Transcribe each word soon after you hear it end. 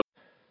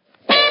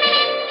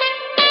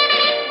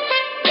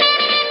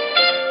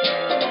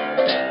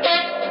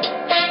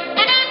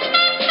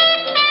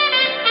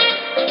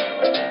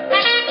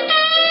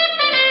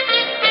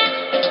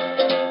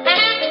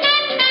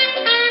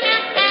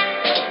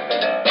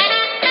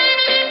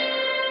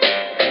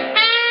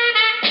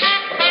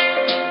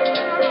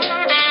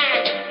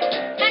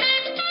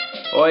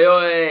Oi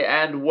oi,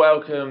 and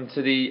welcome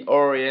to the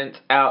Orient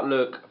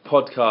Outlook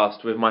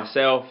podcast with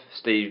myself,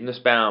 Steve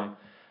Nussbaum,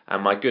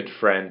 and my good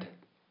friend,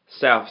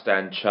 South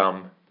Stand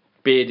chum,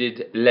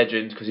 bearded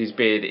legend, because his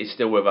beard is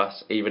still with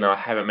us, even though I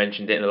haven't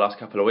mentioned it in the last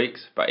couple of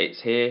weeks, but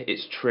it's here,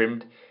 it's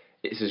trimmed,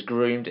 it's as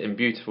groomed and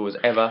beautiful as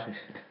ever.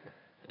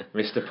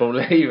 Mr. Paul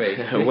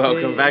Levy.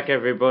 Welcome back,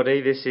 everybody.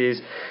 This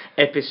is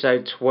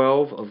episode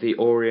 12 of the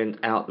Orient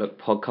Outlook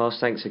podcast.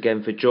 Thanks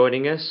again for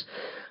joining us.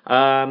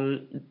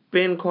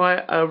 Been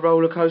quite a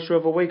roller coaster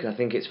of a week, I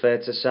think it's fair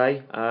to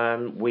say.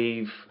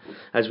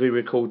 As we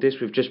record this,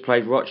 we've just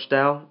played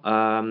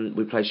Rochdale.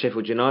 We played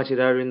Sheffield United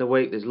earlier in the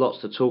week. There's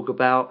lots to talk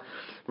about.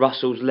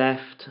 Russell's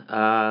left,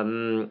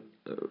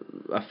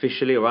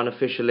 officially or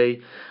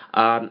unofficially.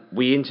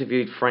 We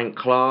interviewed Frank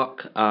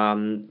Clark.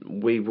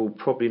 We will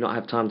probably not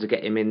have time to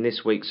get him in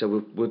this week,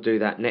 so we'll do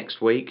that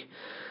next week.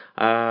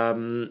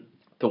 The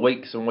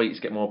weeks and weeks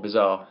get more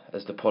bizarre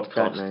as the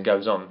podcast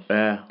goes on.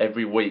 Yeah.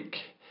 Every week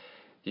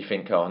you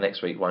think,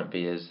 next week won't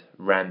be as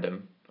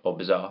random or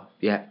bizarre.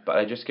 Yeah. But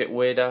they just get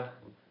weirder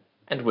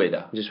and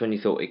weirder. Just when you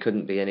thought it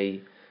couldn't be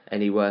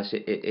any worse,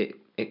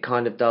 it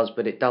kind of does,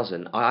 but it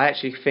doesn't. I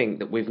actually think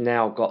that we've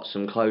now got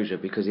some closure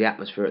because the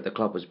atmosphere at the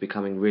club was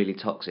becoming really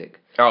toxic.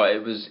 Oh,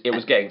 it was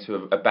getting to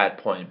a bad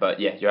point, but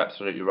yeah, you're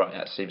absolutely right.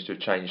 That seems to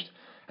have changed,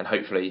 and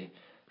hopefully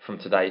from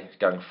today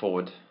going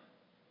forward.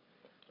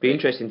 Be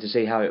interesting to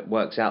see how it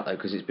works out though,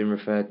 because it's been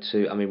referred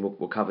to. I mean,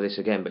 we'll cover this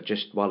again, but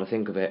just while I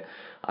think of it,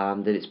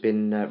 that it's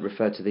been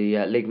referred to the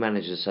League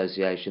Managers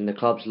Association, the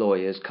club's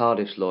lawyers,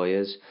 Cardiff's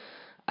lawyers,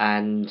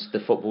 and the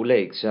Football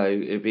League. So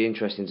it'd be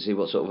interesting to see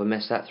what sort of a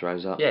mess that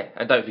throws up. Yeah,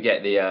 and don't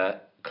forget the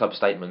club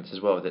statements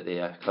as well that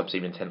the club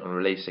seem intent on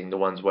releasing, the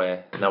ones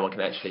where no one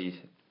can actually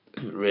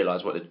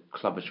realise what the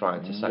club are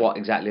trying to say. What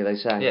exactly they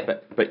say. Yeah.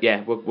 But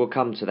yeah, we'll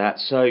come to that.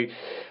 So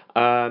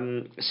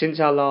since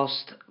our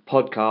last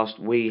podcast,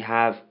 we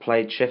have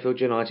played Sheffield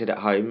United at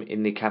home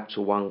in the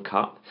Capital One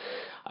Cup.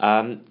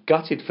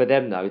 Gutted for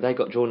them though, they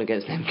got drawn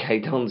against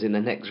MK Dons in the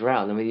next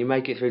round. I mean, you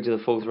make it through to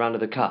the fourth round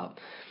of the cup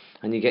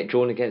and you get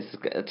drawn against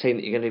a team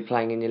that you're going to be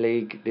playing in your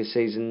league this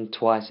season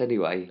twice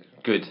anyway.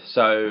 Good.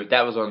 So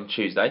that was on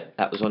Tuesday.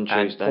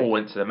 And Paul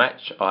went to the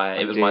match.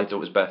 It was my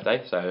daughter's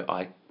birthday, so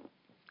I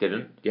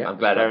didn't. Yeah, I'm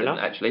glad I didn't, enough.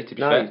 actually, to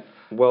be fair.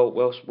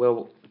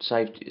 Well,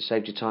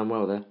 saved your time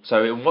well there.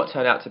 So in what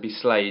turned out to be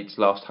Slade's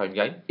last home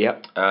game.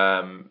 Yep.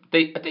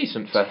 A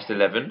decent first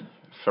 11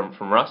 from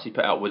Russ. He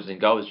put out Woods in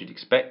goal, as you'd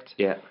expect.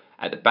 Yeah.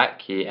 At the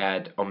back, he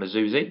had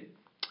Omazuzi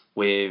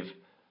with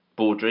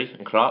Baudry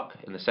and Clark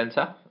in the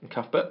centre and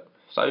Cuthbert.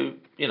 So,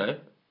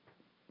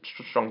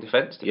 strong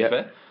defence, to be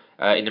fair.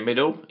 In the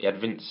middle, he had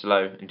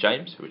Vincelow and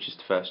James, which is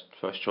the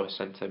first choice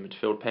centre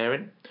midfield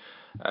pairing,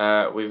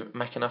 with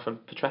McAnuff and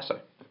Petrasso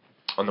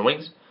on the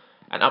wings.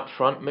 And up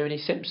front, Mooney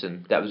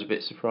Simpson. That was a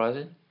bit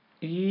surprising.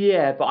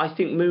 Yeah, but I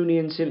think Mooney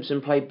and Simpson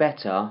play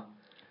better.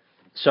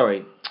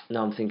 Sorry,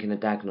 no, I'm thinking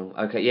of Dagnall.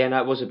 Okay, yeah, no,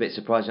 it was a bit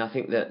surprising. I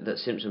think that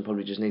Simpson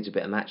probably just needs a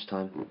bit of match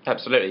time.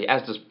 Absolutely,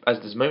 as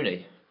does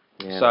Mooney.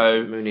 Yeah,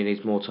 so Mooney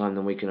needs more time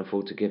than we can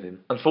afford to give him.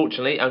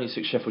 Unfortunately, only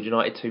took Sheffield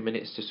United 2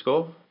 minutes to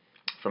score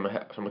from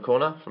a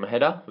corner, from a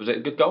header. Was it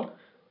a good goal?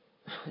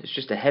 It's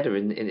just a header,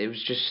 and it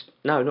was just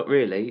no, not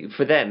really.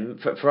 For them,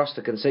 for us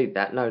to concede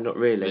that, no, not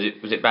really.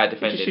 Was it bad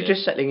defending? You're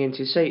just settling into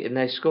your seat, and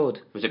they scored.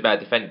 Was it bad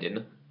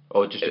defending,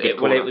 or just a good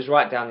corner? Well, it was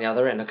right down the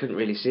other end. I couldn't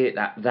really see it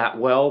that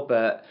well,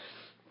 but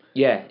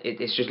yeah,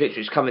 it's just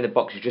literally just come in the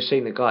box. You've just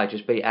seen the guy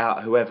just beat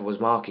out whoever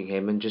was marking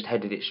him and just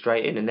headed it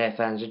straight in, and their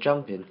fans are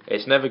jumping.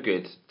 It's never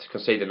good to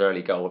concede an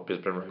early goal at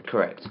Brisbane Road.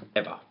 Correct.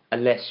 Ever.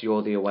 Unless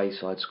you're the away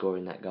side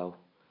scoring that goal.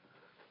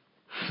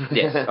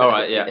 Yes. All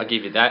right. Yeah, I'll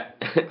give you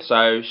that.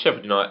 So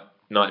Sheffield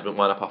United went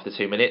 1 up after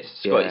 2 minutes.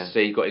 Scotty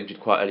C got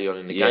injured quite early on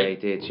in the game. Yeah, he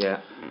did.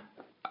 Yeah.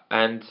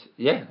 And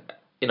yeah,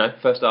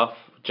 first half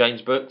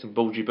James booked and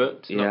Baudry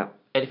booked. Yeah.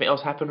 Anything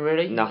else happen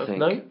really? Nothing.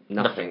 No.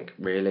 Nothing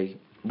really.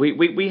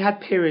 We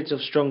had periods of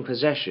strong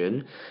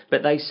possession,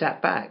 but they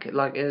sat back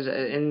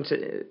into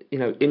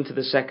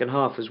the second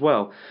half as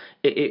well.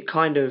 It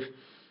kind of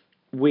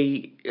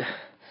we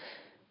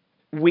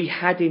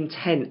had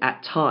intent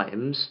at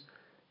times,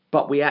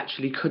 but we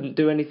actually couldn't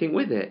do anything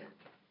with it.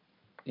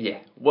 Yeah.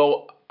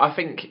 Well, I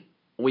think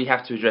we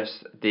have to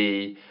address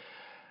the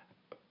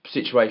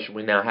situation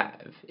we now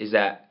have. Is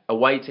that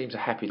away teams are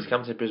happy to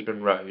come to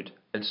Brisbane Road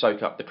and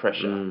soak up the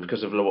pressure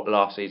because of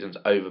last season's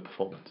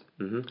overperformance.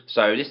 Mm-hmm.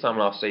 So this time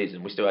last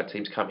season, we still had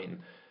teams come in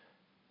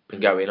and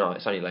go in,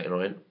 it's only Leyton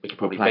Orient, we could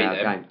probably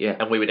beat them,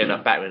 and we would end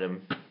up battering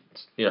them,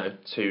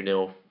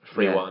 2-0,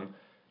 3-1.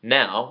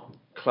 Now,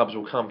 clubs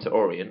will come to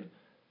Orient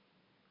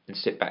and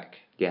sit back.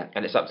 Yeah.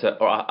 And it's up to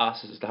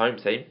us as the home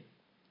team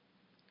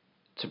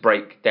to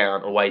break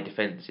down away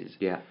defences.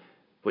 Yeah.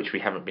 Which we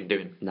haven't been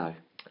doing. No.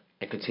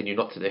 And continue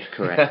not to do.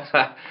 Correct.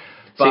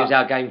 Seems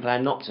our game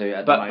plan not to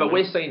at the moment. But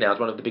we're seen now as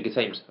one of the bigger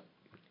teams.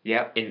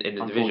 Yeah. In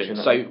the division.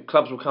 So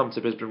clubs will come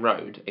to Brisbane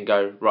Road and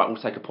go, right,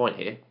 we'll take a point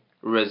here.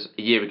 Whereas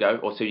a year ago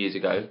or 2 years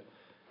ago,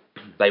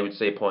 they would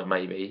see a point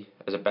maybe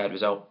as a bad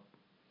result.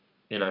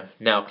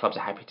 now clubs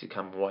are happy to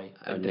come away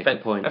and nick defend.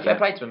 a point, and fair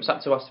play to them. It's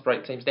up to us to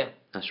break teams down.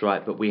 That's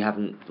right, but we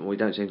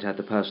don't seem to have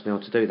the personnel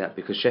to do that,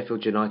 because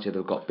Sheffield United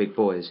have got big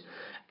boys,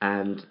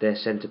 and their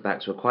centre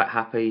backs were quite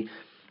happy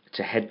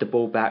to head the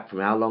ball back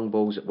from our long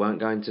balls that weren't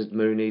going to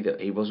Mooney,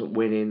 that he wasn't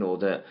winning, or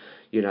that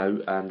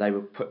they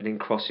were putting in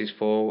crosses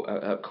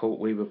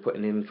we were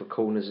putting in for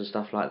corners and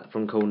stuff like that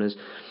from corners.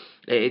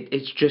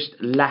 It's just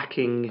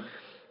lacking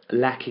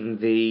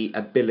the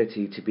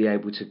ability to be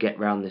able to get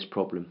round this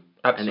problem.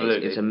 Absolutely,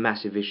 and it's a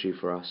massive issue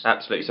for us.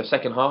 Absolutely. So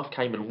second half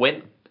came and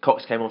went.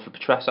 Cox came on for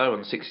Petrasso on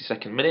the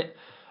 62nd minute.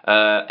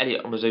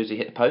 Elliot Omazuzi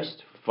hit the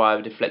post via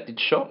a deflected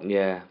shot.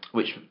 Yeah,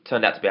 which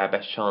turned out to be our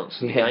best chance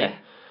of the game.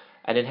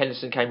 And then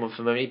Henderson came on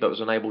for Mooney, but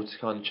was unable to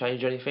kind of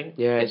change anything.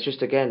 Yeah, it's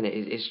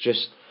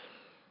just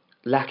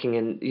lacking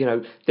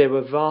in. There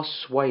were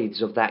vast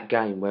swathes of that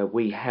game where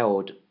we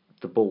held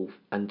the ball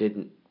and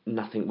did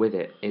nothing with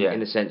it. In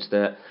the sense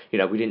that we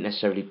didn't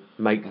necessarily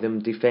make them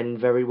defend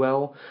very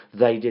well.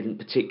 They didn't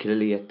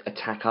particularly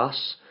attack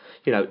us.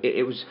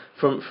 It was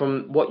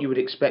from what you would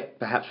expect,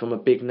 perhaps from a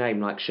big name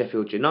like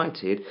Sheffield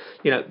United.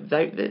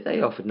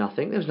 They offered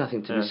nothing. There was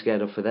nothing to be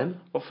scared of for them.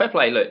 Well, fair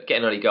play. Look, get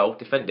an early goal,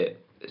 defend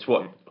it. It's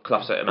what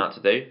club set them out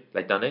to do.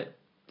 They've done it.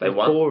 They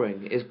won.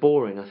 Boring. It's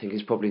boring. I think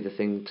is probably the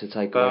thing to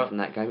take away from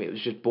that game. It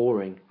was just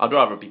boring. I'd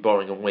rather be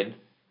boring and win.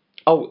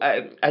 Oh,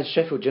 as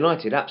Sheffield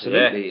United,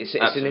 absolutely.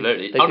 Yeah,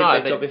 absolutely. They did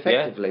their job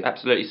effectively. Yeah,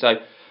 absolutely. So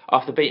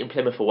after beating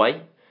Plymouth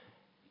away.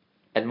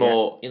 And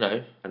more,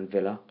 And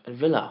Villa.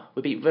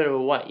 We beat Villa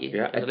away.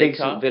 Yeah, a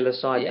decent Villa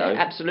side, though.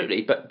 Yeah,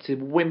 absolutely. But to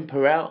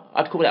whimper out,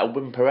 I'd call that a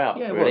whimper out,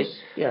 yeah, really. It was.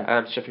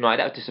 Yeah. Sheffield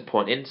United, that was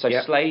disappointing. So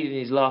Slade, in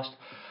his last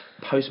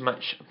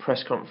post-match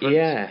press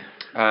conference,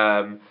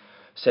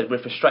 said, we're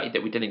frustrated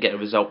that we didn't get a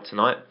result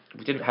tonight.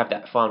 We didn't have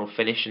that final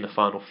finish in the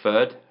final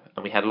third,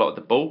 and we had a lot of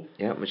the ball.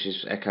 Yeah, which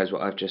echoes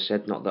what I've just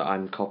said. Not that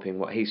I'm copying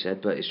what he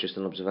said, but it's just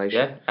an observation.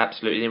 Yeah,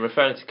 absolutely. In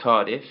referring to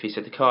Cardiff, he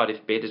said the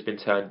Cardiff bid has been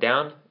turned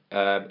down.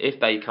 If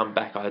they come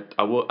back,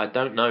 I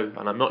don't know,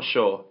 and I'm not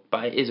sure,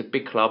 but it is a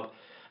big club,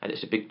 and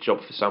it's a big job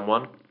for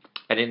someone.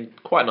 And then,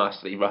 quite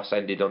nicely, Russ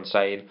ended on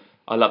saying,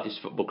 I love this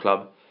football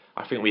club.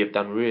 I think we have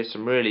done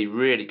some really,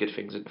 really good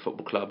things at the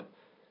football club,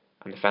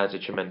 and the fans are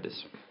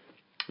tremendous.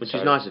 Which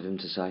is nice of him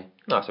to say.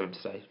 Nice of him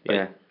to say.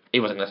 Yeah. He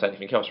wasn't going to say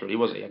anything else, really,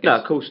 was he? I guess. No,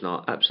 of course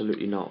not.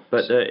 Absolutely not.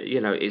 But,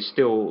 it's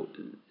still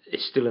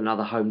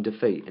another home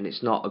defeat, and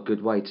it's not a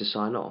good way to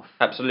sign off.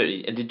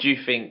 Absolutely. And did you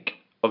think,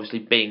 obviously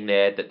being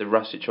there, that the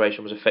Russ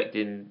situation was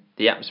affecting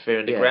the atmosphere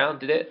in the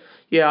ground, did it?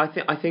 Yeah,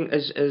 I think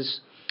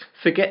as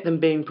forget them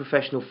being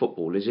professional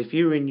footballers, if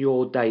you're in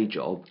your day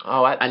job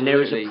and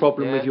there is a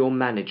problem with your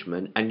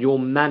management and your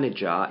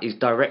manager is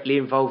directly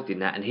involved in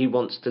that and he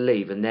wants to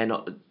leave and they're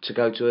not to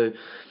go to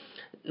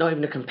not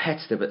even a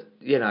competitor, but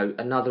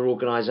another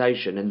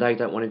organisation, and they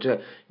don't want to do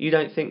it. You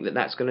don't think that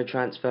that's going to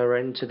transfer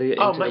into the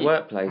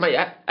workplace? Mate,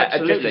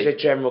 absolutely. Just as a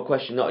general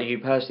question, not you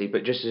personally,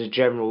 but just as a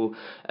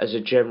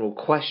general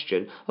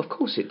question. Of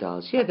course it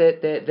does. Yeah,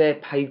 they're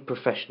paid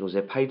professionals.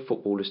 They're paid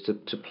footballers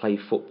to play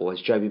football.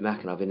 As Joby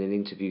McAnuff in an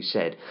interview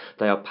said,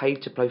 they are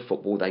paid to play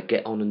football. They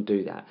get on and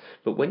do that.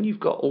 But when you've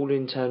got all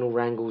internal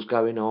wrangles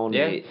going on,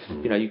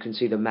 you can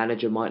see the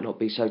manager might not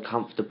be so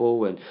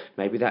comfortable, and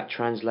maybe that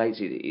translates.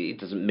 It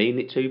doesn't mean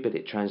it to, but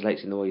it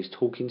translates in the way he's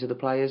talking to the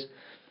players.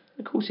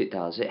 Of course it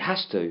does. It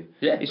has to.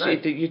 Yeah,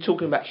 you're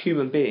talking about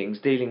human beings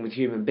dealing with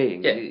human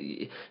beings.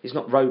 Yeah. It's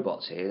not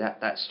robots here.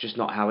 That's just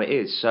not how it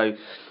is. So,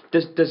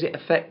 does it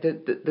affect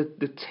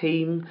the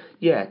team?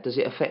 Yeah. Does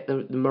it affect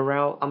the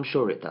morale? I'm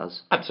sure it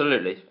does.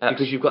 Absolutely.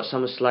 Because you've got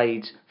some of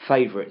Slade's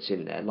favourites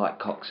in there, like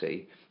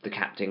Coxey, the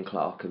captain,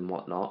 Clark, and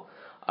whatnot.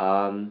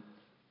 And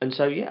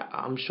so,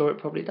 I'm sure it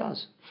probably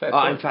does.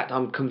 In fact,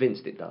 I'm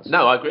convinced it does.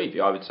 No, I agree with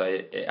you. I would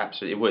say it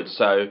absolutely would.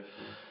 So,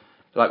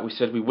 like we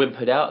said, we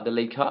whimpered out at the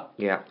League Cup.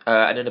 Yeah.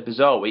 And then a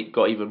bizarre week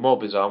got even more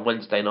bizarre on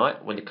Wednesday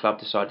night when the club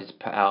decided to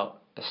put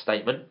out a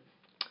statement.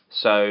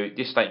 So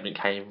this statement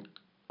came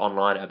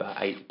online at about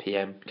 8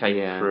 p.m.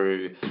 Came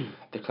through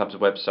the club's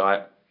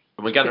website.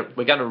 And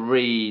we're gonna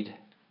read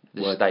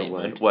the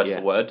statement word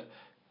for word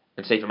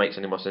and see if it makes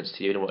any more sense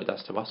to you than what it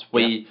does to us.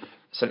 We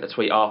sent a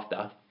tweet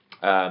after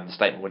the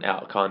statement went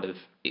out, kind of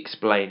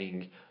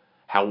explaining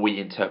how we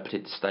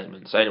interpreted the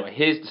statement. So anyway,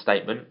 here's the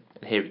statement,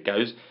 and here it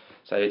goes.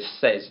 So it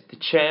says, the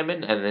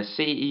chairman and the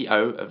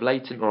CEO of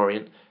Leyton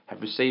Orient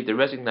have received a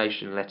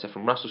resignation letter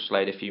from Russell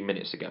Slade a few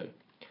minutes ago.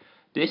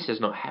 This has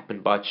not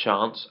happened by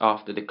chance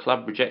after the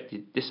club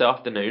rejected this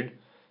afternoon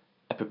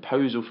a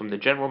proposal from the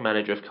general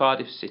manager of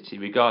Cardiff City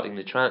regarding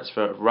the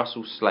transfer of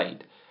Russell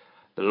Slade.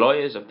 The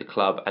lawyers of the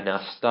club are now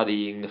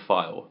studying the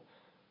file.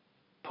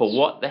 Paul,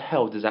 what the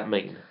hell does that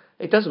mean?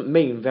 It doesn't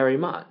mean very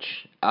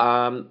much.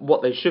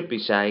 What they should be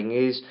saying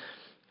is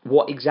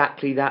what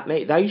exactly that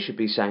means. They should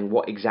be saying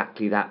what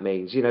exactly that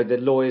means. The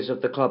lawyers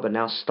of the club are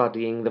now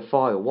studying the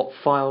file. What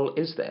file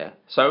is there?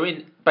 So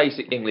in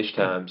basic English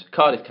terms,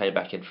 Cardiff came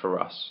back in for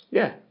Russ.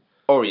 Yeah.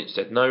 Orient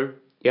said no.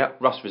 Yeah.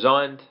 Russ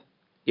resigned.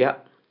 Yeah.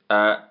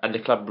 And the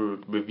club were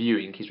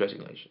reviewing his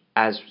resignation.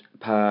 As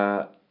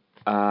per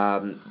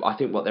I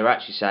think what they're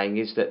actually saying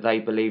is that they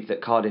believe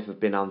that Cardiff have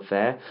been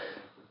unfair.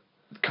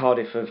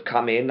 Cardiff have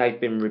come in, they've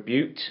been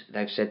rebuked,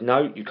 they've said,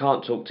 no, you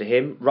can't talk to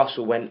him.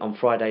 Russell went on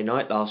Friday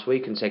night last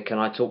week and said, can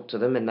I talk to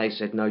them? And they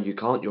said, no, you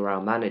can't, you're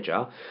our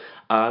manager.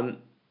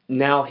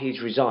 Now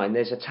he's resigned,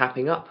 there's a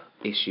tapping up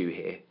issue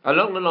here.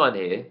 Along the line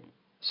here,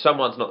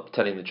 someone's not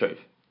telling the truth.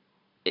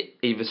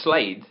 Either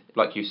Slade,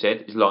 like you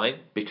said, is lying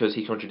because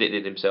he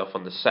contradicted himself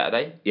on the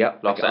Saturday.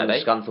 Yep, last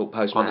Saturday. On the Scunthorpe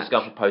post-match. On the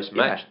Scunthorpe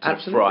post-match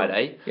to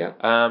Friday. Yeah.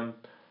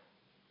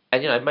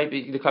 And,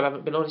 maybe the club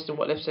haven't been honest in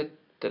what they've said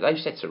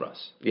to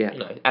Russ. Yeah.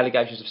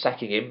 Allegations of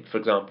sacking him, for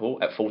example,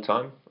 at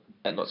full-time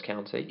at Notts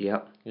County. Yeah.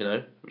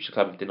 Which the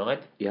club have denied.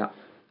 Yeah.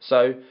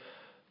 So,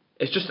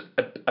 it's just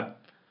a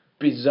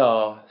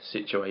bizarre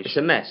situation. It's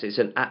a mess. It's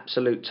an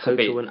absolute,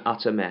 total and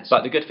utter mess.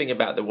 But the good thing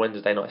about the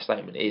Wednesday night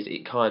statement is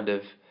it kind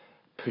of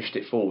pushed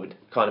it forward,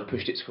 kind of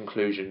pushed its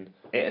conclusion.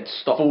 It had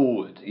stopped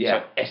forward.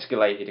 Yeah. So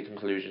escalated a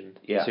conclusion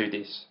to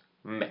this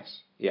mess.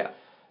 Yeah.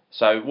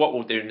 So what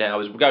we'll do now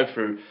is we'll go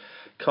through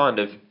kind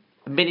of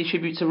a mini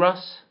tribute to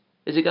Russ.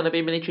 Is it going to be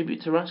a mini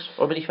tribute to Russ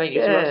or a mini thank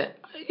you to Russ?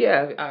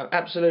 Yeah,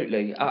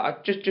 absolutely.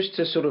 Just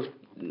to sort of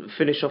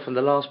finish off on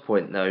the last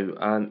point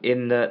though,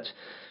 in that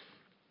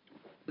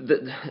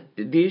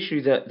the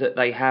issue that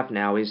they have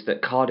now is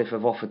that Cardiff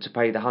have offered to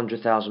pay the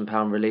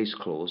 £100,000 release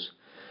clause.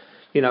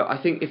 I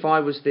think if I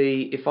was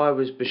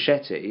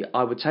Bichetti,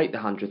 I would take the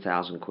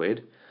 £100,000,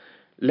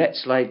 let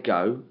Slade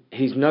go.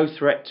 He's no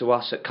threat to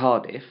us at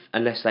Cardiff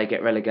unless they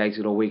get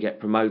relegated or we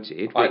get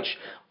promoted, which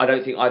I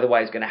don't think either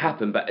way is going to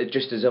happen. But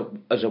just as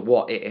a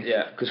what if,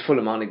 because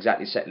Fulham aren't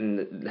exactly setting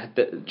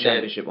the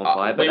championship on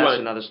fire. But that's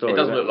another story. It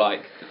doesn't look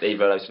like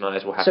either of those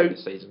scenarios will happen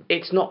this season.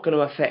 It's not going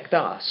to affect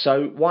us.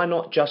 So why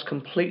not just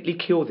completely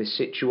kill this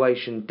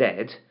situation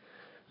dead?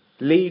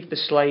 Leave the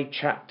Slade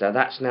chapter,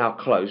 that's now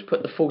closed,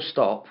 put the full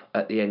stop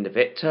at the end of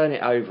it, turn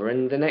it over,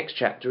 and the next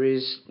chapter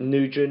is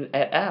Nugent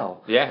et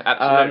al. Yeah,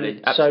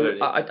 absolutely. So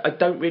I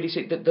don't really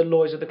see that the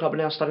lawyers of the club are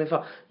now studying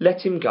for.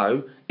 Let him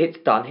go, it's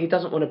done, he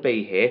doesn't want to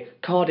be here,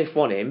 Cardiff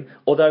want him,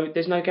 although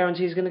there's no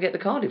guarantee he's going to get the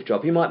Cardiff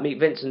job. He might meet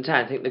Vincent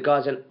Tan, think the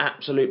guy's an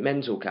absolute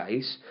mental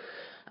case,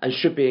 and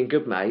should be in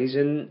good maze,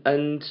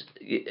 and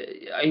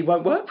he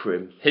won't work for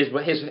him. Here's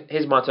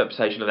my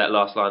interpretation of that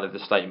last line of the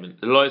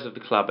statement. The lawyers of the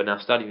club are now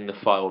studying the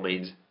file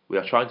means we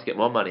are trying to get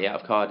more money out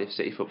of Cardiff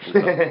City Football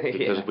Club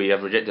because we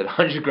have rejected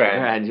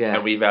 £100,000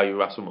 and we value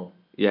Russell more.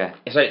 Yeah.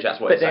 Essentially, that's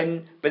what it's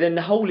saying. But then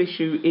the whole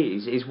issue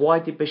is why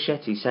did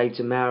Bichetti say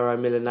to Mauro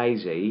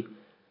Milanese,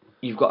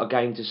 you've got a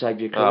game to save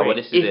your career?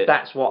 If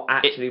that's what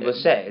actually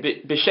was said.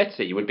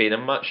 Bichetti would be in a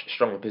much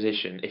stronger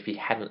position if he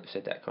hadn't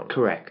said that comment.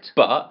 Correct.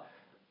 But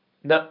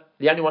no,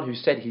 the only one who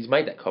said he's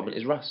made that comment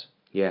is Russ.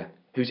 Yeah.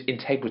 Whose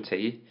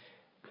integrity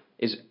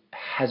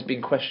has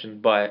been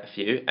questioned by a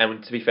few,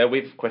 and to be fair,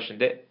 we've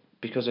questioned it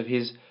because of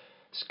his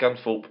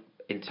Scunthorpe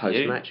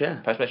interview.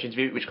 Post-match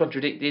interview, which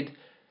contradicted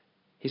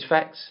his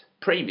facts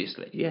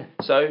previously. Yeah.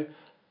 So,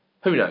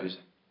 who knows?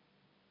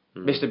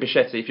 Mr.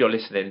 Bichetti, if you're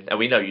listening, and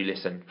we know you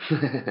listen,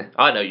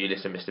 I know you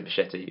listen, Mr.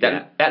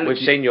 Bichetti. We've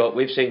seen your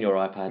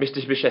iPad,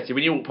 Mr. Bichetti.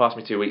 When you walked past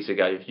me 2 weeks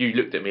ago, you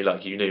looked at me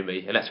like you knew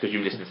me, and that's because you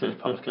listened to the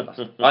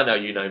podcast. I know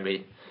you know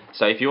me,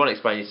 so if you want to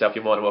explain yourself,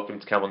 you're more than welcome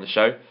to come on the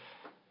show.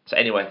 So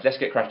anyway, let's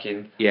get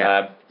cracking.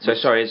 Yeah.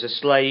 Sorry, as a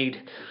Slade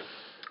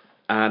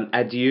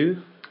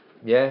adieu.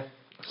 Yeah.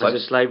 As a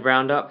Slade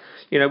roundup,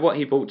 what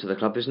he brought to the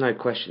club. There's no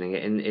questioning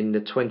it. In the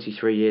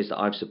 23 years that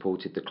I've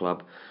supported the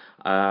club.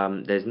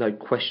 There's no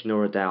question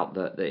or a doubt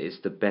that it's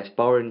the best,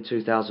 barring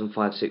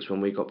 2005-06 when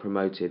we got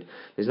promoted.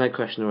 There's no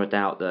question or a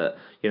doubt that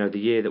the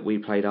year that we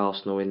played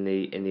Arsenal in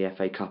the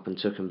FA Cup and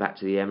took them back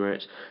to the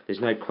Emirates.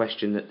 There's no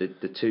question that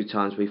the two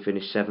times we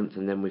finished 7th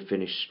and then we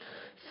finished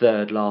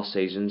 3rd last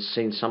season,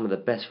 seen some of the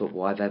best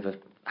football I've ever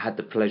had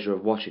the pleasure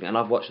of watching, and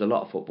I've watched a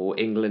lot of football,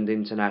 England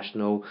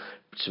international,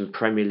 some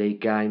Premier League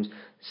games.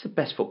 It's the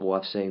best football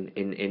I've seen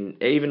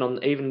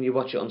even you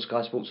watch it on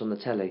Sky Sports on the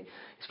telly.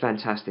 It's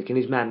fantastic. And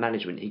his man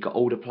management, he got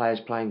all the players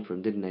playing for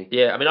him, didn't he?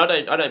 Yeah, I mean,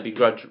 I don't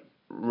begrudge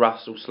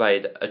Russell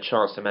Slade a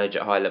chance to manage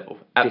at high level.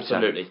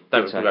 Absolutely,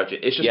 don't begrudge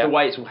it. It's just the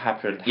way it's all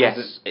happened.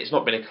 Yes, it's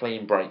not been a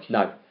clean break.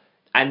 No.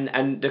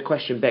 And the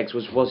question begs,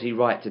 was he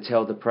right to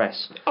tell the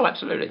press? Oh,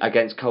 absolutely.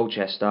 Against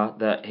Colchester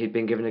that he'd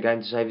been given a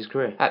game to save his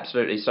career?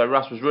 Absolutely. So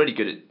Russ was really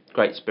good at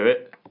great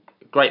spirit,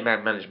 great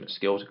man management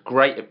skills,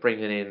 great at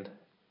bringing in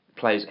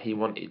players that he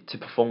wanted to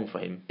perform for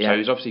him. Yeah. So he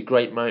was obviously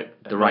great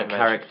the right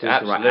characters,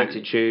 the right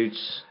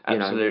attitudes.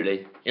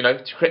 Absolutely.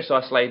 To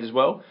criticise Slade as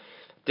well.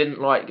 Didn't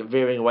like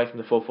veering away from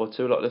the 4-4-2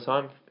 a lot of the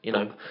time.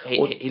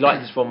 He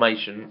liked his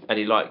formation and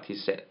he liked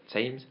his set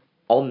teams.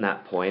 On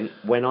that point,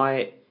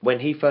 when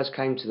he first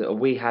came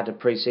we had a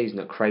pre-season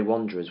at Cray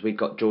Wanderers. We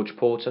got George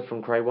Porter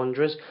from Cray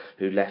Wanderers,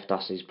 who left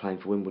us. He's playing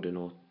for Wimbledon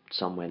or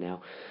somewhere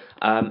now.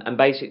 And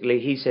basically,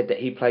 he said that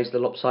he plays the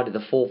lopsided. The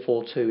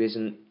 4-4-2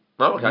 isn't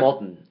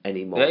modern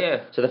anymore.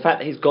 Yeah. So the fact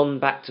that he's gone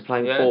back to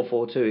playing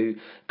 4-4-2,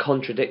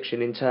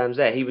 contradiction in terms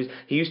there.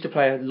 He used to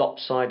play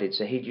lopsided,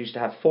 so he used to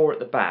have 4 at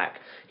the back,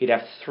 he'd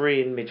have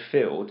 3 in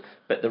midfield,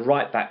 but the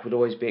right back would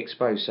always be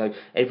exposed. So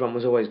everyone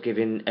was always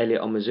giving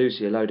Elliot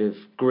Omazusi a load of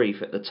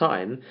grief at the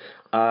time,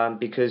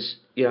 because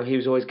he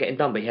was always getting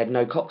done, but he had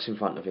no Cox in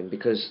front of him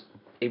because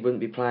he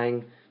wouldn't be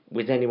playing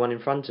with anyone in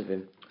front of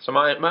him. So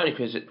my only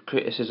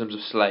criticisms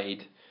of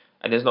Slade,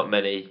 and there's not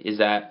many, is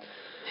that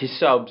his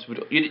subs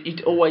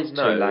you'd always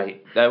know too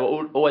late. They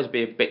will always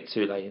be a bit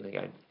too late in the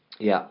game.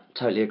 Yeah,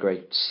 totally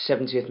agree.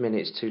 70th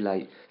minute is too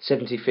late.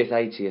 75th,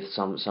 80th,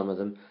 some of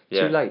them.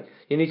 Too late.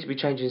 You need to be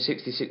changing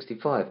 60,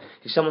 65.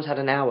 If someone's had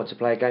an hour to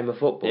play a game of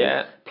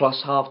football,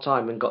 plus half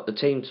time and got the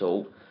team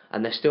taught,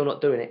 and they're still not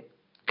doing it,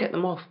 get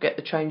them off. Get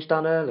the change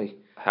done early.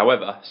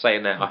 However,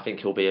 saying that, I think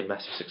he'll be a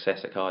massive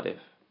success at Cardiff.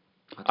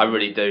 I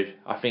really do.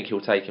 I think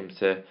he'll take him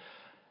to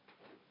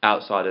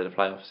outside of the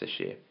playoffs this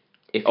year.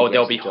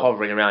 They'll be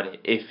hovering around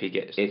it if he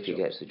gets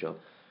the job.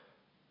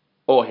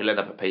 Or he'll end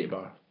up at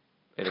Peterborough.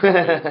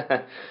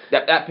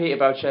 that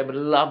Peterborough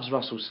chairman loves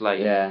Russell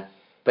Slade. Yeah,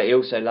 but he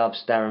also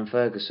loves Darren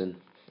Ferguson.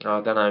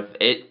 I don't know.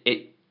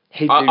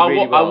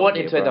 I want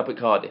him to end up at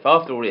Cardiff.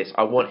 After all this,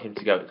 I want him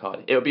to go to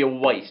Cardiff. It would be a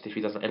waste if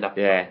he doesn't end up at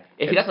Cardiff.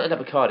 If he doesn't end up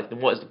at Cardiff,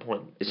 then what is the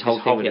point? This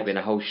whole thing would have been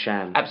a whole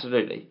sham.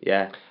 Absolutely.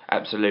 Yeah.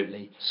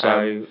 Absolutely.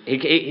 So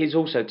he's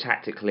also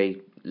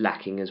tactically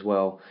lacking as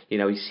well.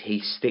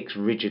 He sticks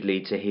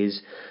rigidly to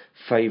his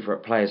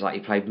favourite players. Like he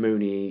played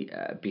Mooney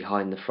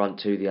behind the front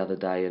two the other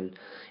day, and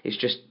it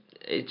just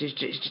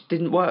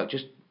didn't work.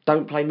 Just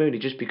don't play Mooney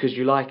just because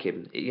you like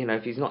him.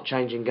 If he's not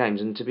changing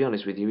games, and to be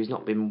honest with you, he's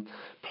not been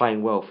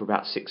playing well for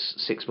about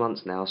six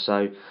months now.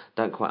 So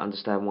don't quite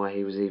understand why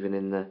he was even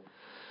in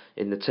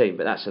the team.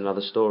 But that's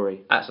another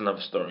story.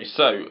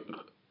 So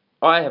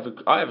I have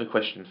a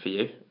question for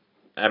you,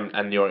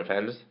 and the Orient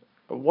fans.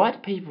 Why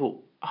do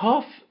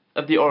half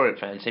of the Orient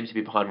fans seem to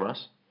be behind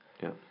Russ,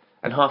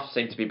 and half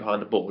seem to be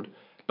behind the board?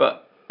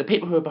 But the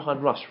people who are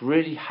behind Russ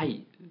really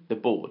hate the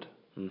board,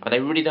 and they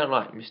really don't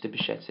like Mr.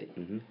 Bichetti.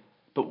 Mm-hmm.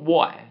 But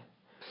why?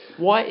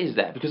 Why is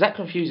that? Because that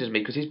confuses me,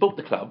 because he's bought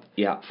the club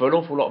for an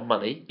awful lot of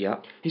money. Yeah.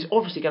 He's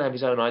obviously going to have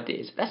his own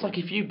ideas. That's like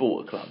if you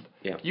bought a club.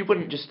 Yeah. You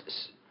wouldn't just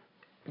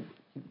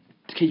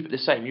keep it the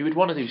same. You would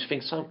want to do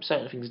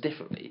certain things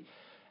differently.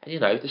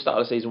 And, the start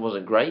of the season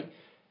wasn't great.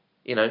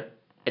 And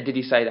did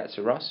he say that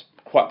to Russ?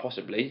 Quite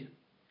possibly.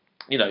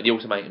 The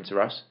ultimatum to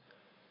Russ.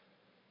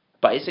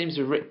 But he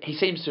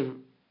seems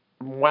to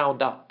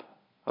wound up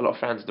a lot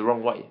of fans the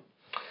wrong way.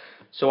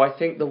 So I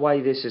think the way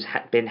this has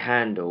been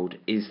handled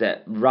is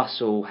that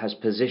Russell has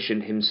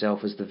positioned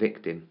himself as the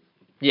victim.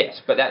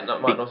 Yes, but that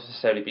might not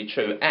necessarily be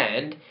true.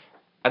 And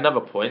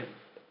another point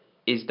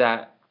is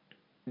that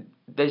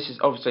this is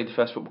obviously the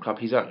first football club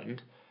he's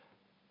owned,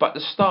 but the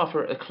staff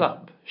at the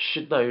club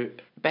should know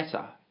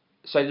better.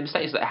 So the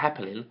mistakes that are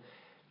happening,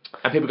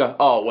 and people go,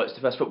 oh, well, it's the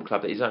first football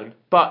club that he's owned,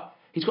 but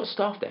he's got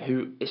staff there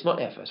who it's not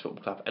their first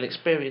football club, and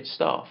experienced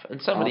staff,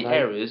 and some of the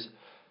errors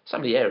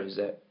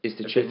that is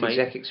the chief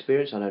exec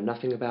experience. I know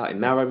nothing about him.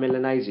 Mauro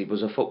Milanese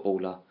was a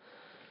footballer,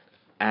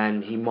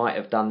 and he might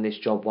have done this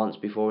job once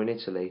before in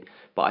Italy.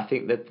 But I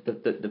think that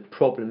the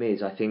problem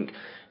is, I think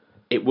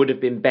it would have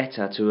been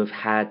better to have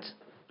had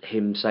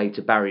him say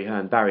to Barry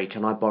Hearn, Barry,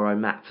 can I borrow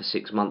Matt for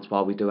 6 months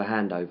while we do a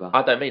handover?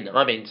 I don't mean that.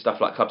 I mean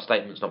stuff like club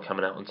statements not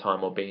coming out on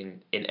time or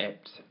being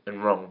inept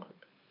and wrong.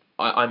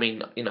 I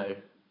mean,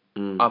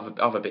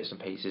 other bits and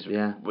pieces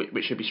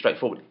which should be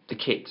straightforward. The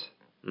kit.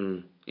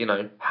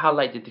 How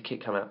late did the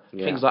kit come out?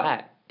 Yeah. Things like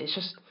that. It's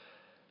just,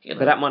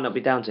 But that might not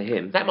be down to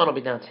him. That might not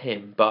be down to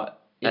him,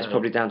 but that's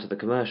probably down to the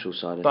commercial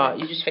side of it. But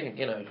you just think,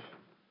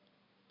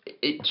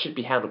 it should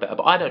be handled better.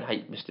 But I don't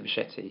hate Mr.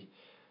 Bichetti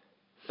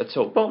at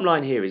all. Bottom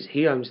line here is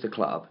he owns the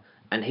club,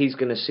 and he's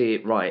going to see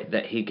it right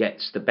that he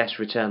gets the best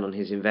return on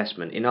his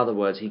investment. In other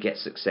words, he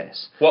gets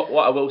success. What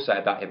I will say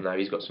about him, though,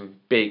 he's got some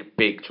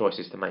big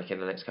choices to make in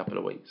the next couple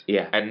of weeks.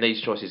 Yeah. And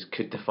these choices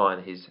could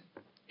define his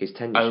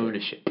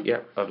ownership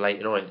of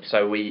Leyton Orient.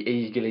 So we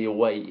eagerly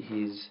await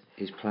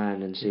his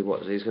plan and see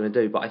what he's going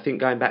to do. But I think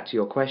going back to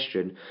your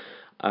question,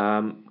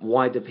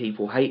 why do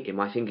people hate him?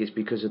 I think it's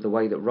because of the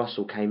way that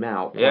Russell came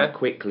out quite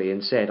quickly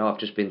and said, I've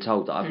just been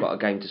told that I've got a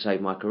game to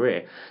save my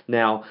career.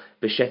 Now,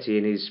 Bichetti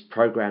in his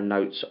programme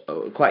notes,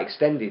 quite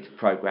extended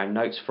programme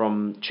notes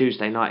from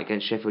Tuesday night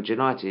against Sheffield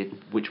United,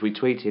 which we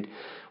tweeted,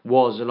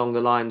 was along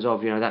the lines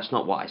of, that's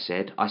not what I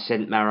said. I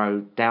sent Marrow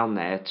down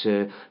there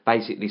to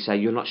basically say,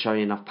 you're not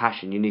showing enough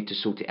passion, you need to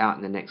sort it out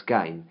in the next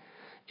game.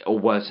 Or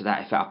words to that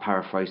effect, I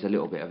paraphrased a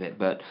little bit of it.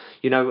 But,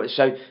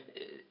 so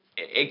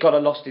it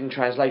got lost in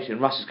translation.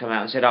 Russ has come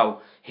out and said,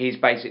 he's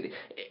basically...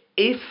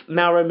 If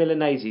Mauro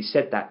Milanese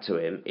said that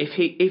to him,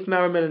 if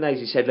Mauro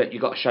Milanese said, look,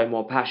 you've got to show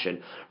more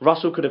passion,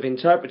 Russell could have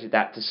interpreted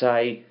that to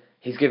say,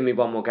 he's given me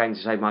one more game to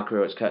save my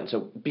career at Curtin.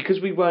 So because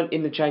we weren't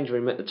in the change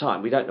room at the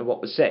time, we don't know what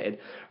was said,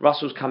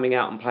 Russell's coming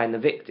out and playing the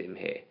victim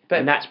here.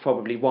 And that's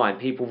probably why. And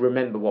people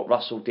remember what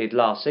Russell did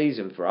last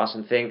season for us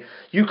and think,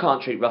 you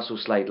can't treat Russell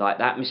Slade like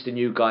that, Mr.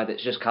 New Guy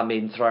that's just come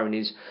in throwing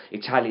his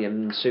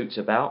Italian suits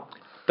about.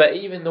 But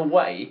even the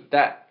way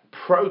that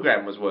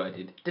programme was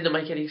worded didn't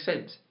make any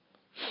sense.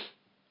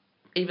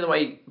 Even the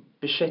way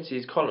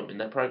Bichetti's column in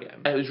that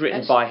programme. It was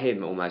written by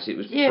him almost. It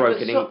was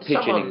broken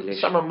pidgin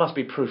English. Someone must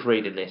be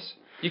proofreading this.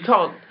 You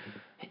can't.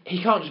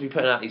 He can't just be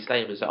putting out these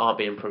statements that aren't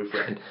being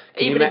proofread.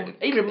 Even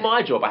in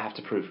my job, I have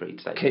to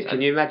proofread statements.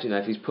 Can you imagine though,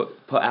 if he's put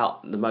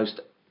out the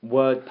most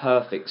word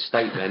perfect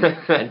statement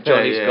and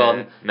Johnny's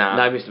gone, no,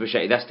 Mr.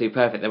 Bichetti, that's too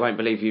perfect. They won't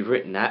believe you've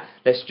written that.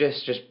 Let's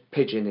just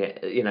pigeon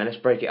it. Let's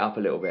break it up a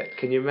little bit.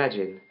 Can you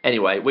imagine?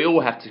 Anyway, we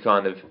all have to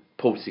kind of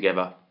pull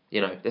together.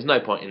 There's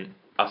no point in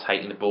us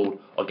hating the board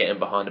or getting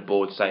behind the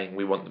board saying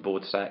we want the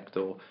board sacked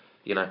or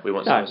we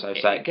want so-and-so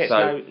sacked. It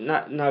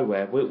gets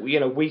nowhere.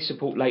 We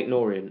support Leighton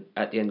Orient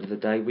at the end of the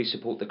day. We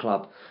support the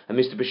club. And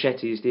Mr.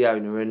 Bichetti is the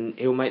owner and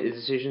he'll make the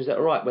decisions that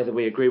are right, whether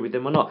we agree with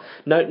them or not.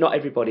 No, not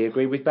everybody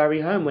agreed with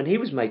Barry Hearn when he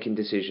was making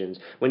decisions.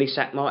 When he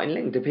sacked Martin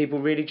Ling, do people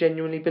really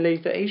genuinely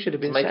believe that he should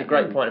have been sacked? To make a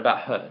great point about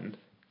Hearn,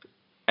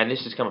 and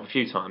this has come up a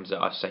few times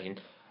that I've seen,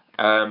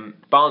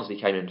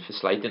 Barnsley came in for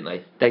Slade, didn't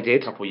they? They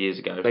did. A couple of years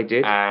ago. They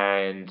did.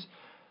 And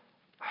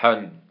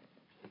Hearn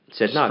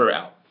said no. Threw it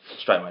out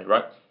straight away,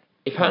 right?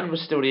 If Hearn was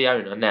still the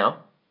owner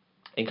now,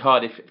 and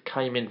Cardiff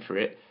came in for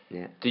it,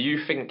 do you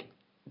think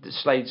that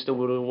Slade still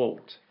would have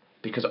walked?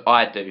 Because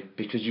I do.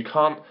 Because you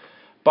can't...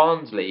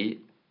 Barnsley,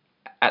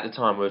 at the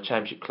time, were a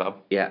championship club.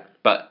 Yeah.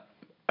 But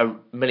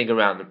milling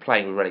around and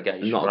playing with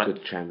relegation, Not right? a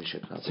good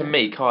championship club. To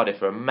me, Cardiff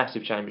are a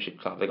massive championship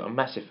club. They've got a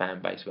massive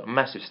fan base. They've got a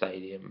massive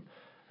stadium.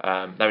 They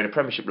were in a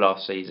Premiership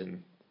last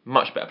season.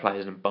 Much better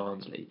players than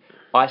Barnsley.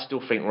 I still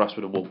think Russ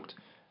would have walked.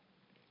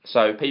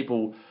 So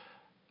people...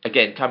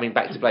 Again, coming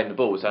back to blame the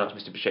ball, so it's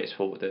Mr. Bichetti's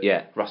fault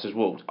that Russ has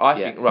walked. I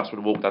think Russ would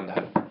have walked under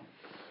her.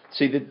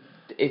 See,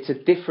 it's a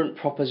different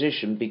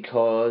proposition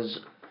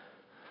because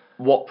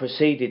what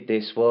preceded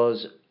this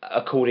was,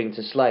 according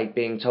to Slade,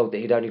 being told that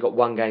he'd only got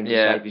one game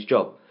to save his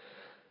job.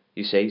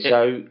 You see,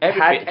 so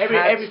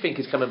everything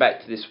is coming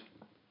back to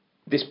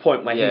this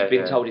point where he's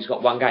been told he's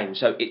got one game.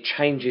 So it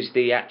changes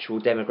the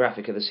actual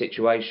demographic of the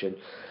situation.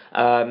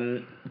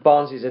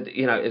 Barnes is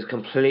a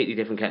completely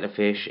different kettle of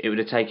fish. It would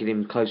have taken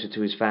him closer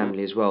to his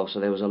family as well, so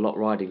there was a lot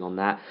riding on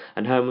that.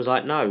 And Hearn was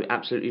like, no,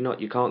 absolutely not,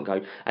 you can't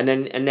go. And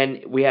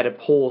then we had a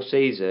poor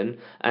season,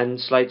 and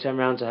Slade turned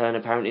around to Hearn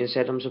apparently and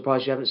said, I'm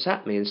surprised you haven't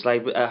sacked me. And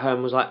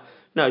Hearn was like,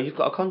 no, you've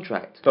got a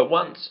contract. But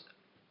once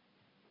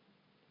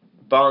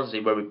Barnsley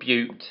were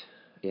rebuked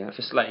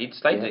for Slade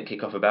didn't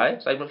kick off about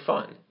it. Slade went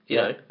fine, you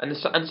know, and the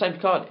same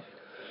for Cardiff.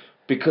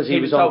 Because he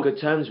was on good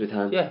terms with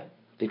Hearn. Yeah.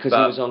 Because he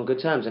was on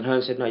good terms, and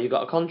Hearn said, no, you've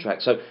got a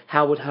contract. So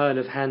how would Hearn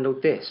have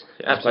handled this?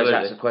 Absolutely. I suppose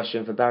that's a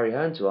question for Barry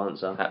Hearn to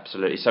answer.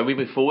 Absolutely. So we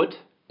move forward.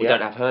 We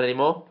don't have Hearn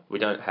anymore. We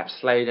don't have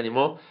Slade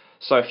anymore.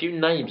 So a few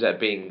names that are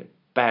being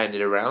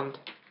bandied around,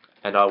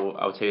 and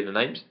I'll tell you the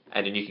names,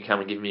 and then you can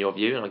come and give me your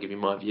view, and I'll give you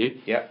my view.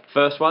 Yeah.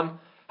 First one,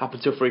 up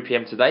until 3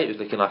 p.m. today, it was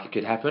looking like it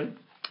could happen.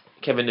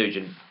 Kevin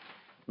Nugent.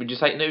 Would you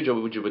take Nugent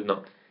or would you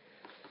not?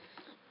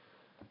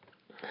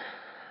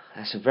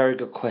 That's a very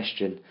good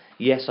question.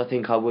 Yes, I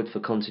think I would for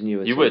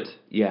continuity. You would?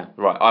 Yeah.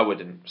 Right, I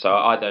wouldn't. So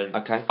I don't...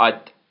 Okay. I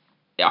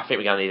think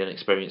we're going to need an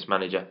experienced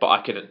manager, but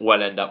I could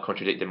well end up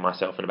contradicting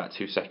myself in about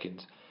 2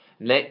 seconds.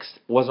 Next,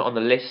 wasn't on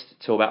the list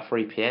till about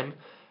 3 p.m.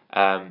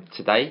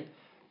 Today,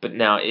 but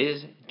now it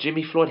is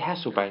Jimmy Floyd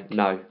Hasselbank.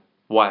 No.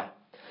 Why?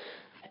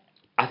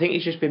 I think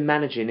he's just been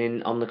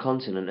managing on the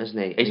continent, hasn't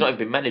he? He's not even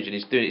been managing,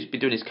 he's been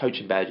doing his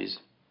coaching badges.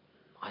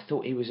 I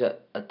thought he was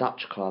at a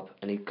Dutch club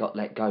and he got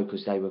let go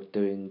because they were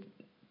doing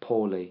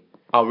poorly.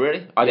 Oh,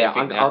 really?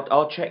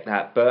 I'll check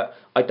that, but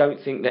I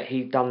don't think that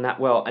he'd done that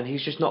well, and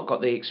he's just not got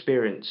the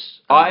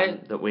experience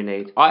that we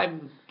need. I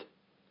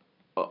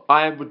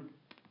would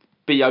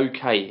be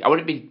okay. I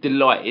wouldn't be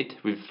delighted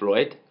with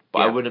Floyd, but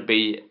I wouldn't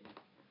be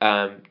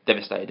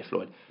devastated if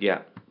Floyd.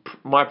 Yeah.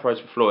 My pros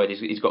for Floyd is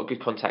he's got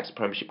good contacts at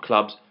Premiership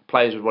clubs.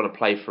 Players would want to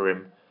play for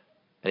him,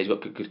 and he's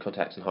got good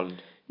contacts in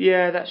Holland.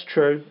 Yeah, that's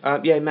true.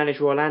 He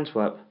managed Royal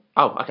Antwerp.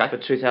 Oh, okay. For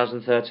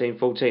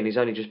 2013-14, he's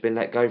only just been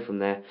let go from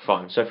there.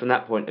 Fine. So from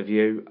that point of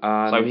view...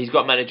 so he's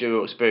got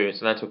managerial experience,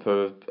 and Antwerp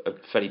are a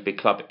fairly big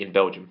club in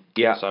Belgium.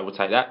 Yeah. So we'll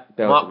take that.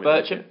 Belgium,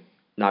 Mark Bircham?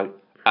 No.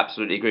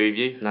 Absolutely agree with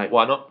you. No.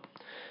 Why not?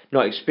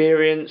 Not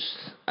experienced.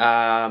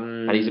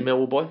 And he's a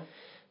Millwall boy?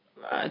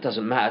 It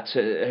doesn't matter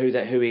to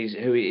who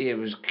he it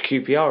was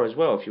QPR as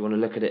well, if you want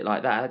to look at it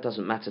like that. It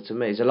doesn't matter to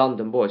me. He's a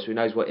London boy, so he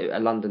knows what a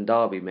London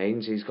derby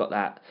means. He's got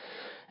that...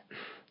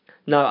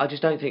 No, I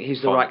just don't think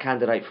he's the right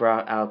candidate for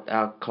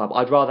our club.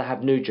 I'd rather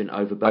have Nugent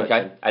over Bircham.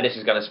 Okay, and this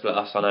is going to split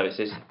us, I know. This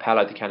is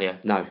Paolo Di Canio.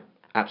 No,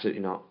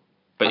 absolutely not.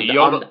 But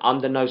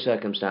under no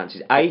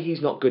circumstances.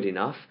 He's not good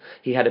enough.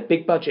 He had a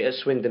big budget at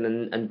Swindon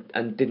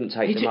and didn't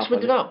take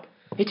them up.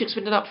 He took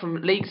Swindon up from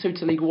League 2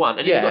 to League 1,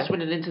 and he got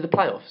Swindon into the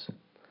playoffs.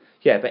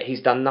 Yeah, but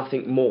he's done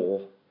nothing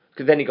more.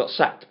 Because then he got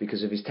sacked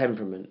because of his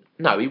temperament.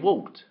 No, he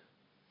walked.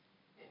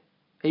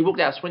 He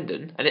walked out of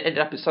Swindon and it ended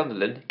up at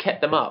Sunderland,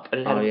 kept them up,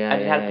 and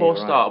had a poor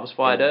start and was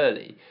fired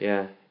early.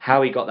 Yeah.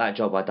 How he got that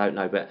job, I don't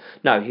know. But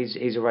no, he's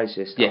a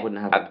racist. I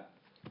wouldn't have him.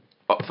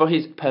 For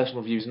his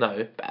personal views,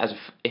 no. But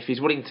if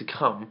he's willing to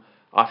come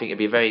I think it'd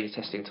be a very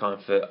interesting time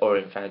for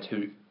Orient fans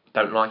who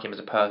don't like him as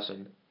a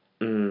person.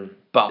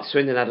 But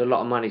Swindon had a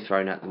lot of money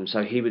thrown at them,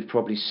 so he would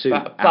probably suit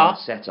our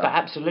setup. But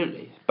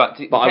absolutely. But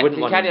I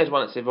wouldn't want Cadio's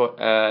one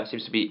that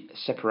seems to be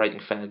separating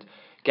fans.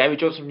 Gary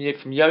Johnson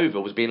from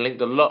Yeovil was being linked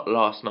a lot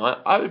last night.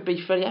 I would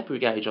be fairly happy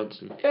with Gary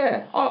Johnson.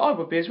 Yeah, I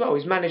would be as well.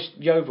 He's managed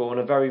Yeovil on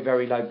a very,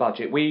 very low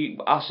budget.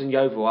 Us and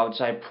Yeovil, I would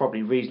say,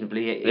 probably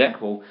reasonably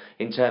equal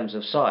in terms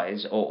of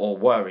size, or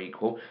were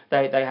equal.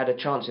 They had a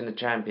chance in the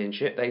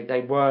Championship.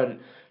 They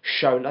weren't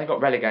shown. They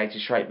got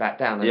relegated straight back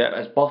down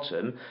as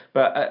bottom.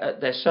 But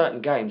there's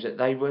certain games that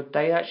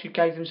they actually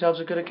gave themselves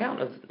a good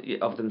account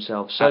of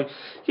themselves. So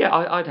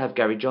I'd have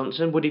Gary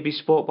Johnson. Would he be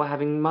spoilt by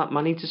having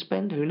money to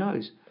spend? Who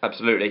knows?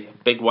 Absolutely.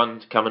 Big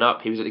one coming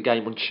up. He was at the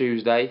game on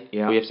Tuesday.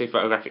 Yeah. We have seen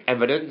photographic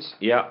evidence.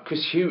 Yeah.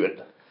 Chris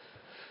Hughton.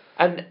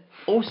 And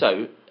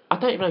also, I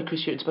don't even know who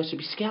Chris Hughton's supposed to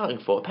be scouting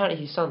for. Apparently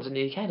his son's in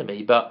the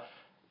academy, but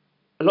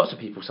lots of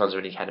people's sons are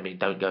in the academy and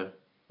don't go,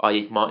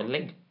 i.e. Martin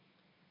Ling.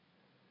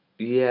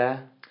 Yeah.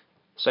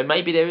 So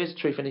maybe there is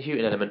truth in the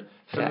Hughton element.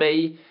 For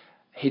me,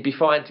 he'd be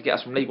fine to get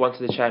us from League One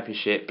to the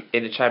Championship.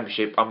 In the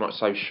Championship, I'm not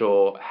so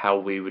sure how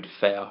we would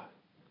fare.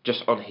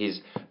 Just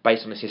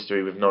based on his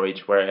history with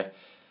Norwich, where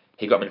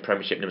he got him in the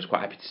Premiership and he was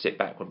quite happy to sit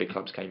back when big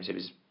clubs came to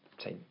his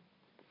team.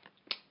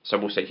 So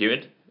we'll say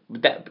Hughton.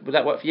 Would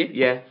that work for you?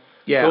 Yeah.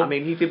 Yeah, Cool. I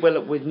mean, he did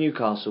well with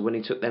Newcastle when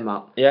he took them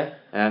up. Yeah.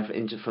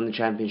 From the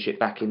Championship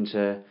back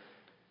into...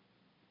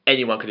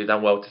 Anyone could have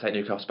done well to take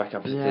Newcastle back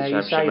up to the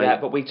Championship. Yeah, you say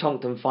that, but we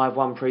tonked them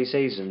 5-1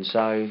 pre-season,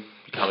 so...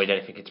 You can't read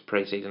anything into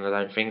pre-season, I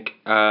don't think.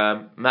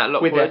 Matt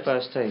Lockwood. With their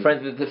first team.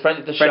 Friend of the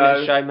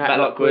show, Matt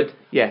Lockwood.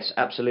 Yes,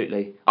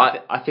 absolutely.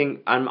 I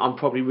think I'm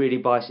probably really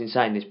biased in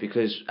saying this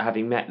because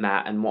having met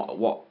Matt and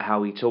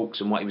how he talks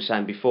and what he was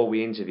saying before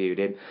we interviewed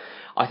him,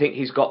 I think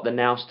he's got the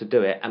nous to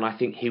do it, and I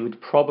think he would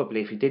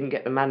probably, if he didn't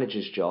get the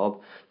manager's job,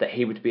 that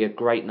he would be a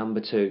great number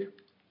 2.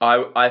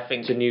 I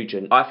think to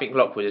Nugent. I think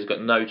Lockwood has got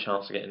no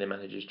chance of getting the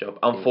manager's job,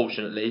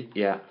 unfortunately.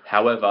 Yeah.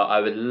 However, I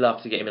would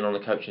love to get him in on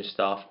the coaching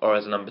staff or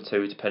as a number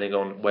 2, depending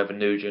on whether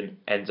Nugent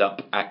ends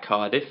up at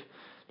Cardiff.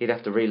 He'd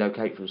have to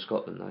relocate from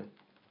Scotland, though.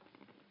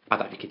 I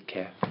don't think he'd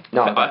care.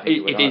 No,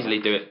 he'd easily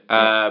do it.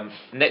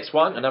 Next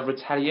one, another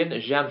Italian,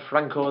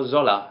 Gianfranco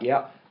Zola.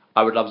 Yeah.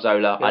 I would love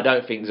Zola. Yeah. I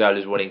don't think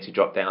Zola's willing to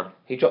drop down.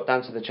 He dropped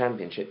down to the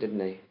Championship, didn't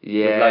he?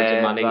 Yeah, with loads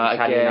of money, but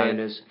Italian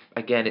owners.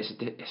 Again, it's a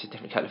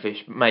different kettle of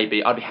fish.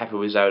 Maybe I'd be happy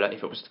with Zola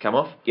if it was to come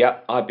off.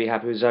 Yeah, I'd be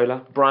happy with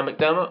Zola. Brian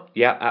McDermott.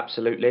 Yeah,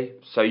 absolutely.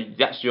 So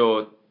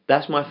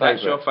that's my favourite.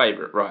 That's your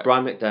favourite, right?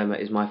 Brian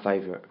McDermott is my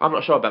favourite. I'm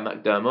not sure about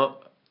McDermott.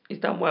 He's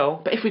done well,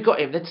 but if we got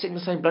him, they'd sing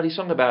the same bloody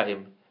song about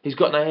him. He's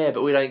got no hair,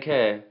 but we don't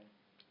care.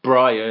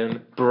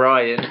 Brian.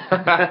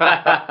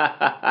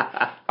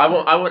 I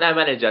want our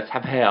manager to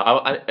have hair.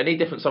 I need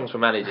different songs for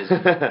managers.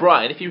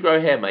 Brian, if you grow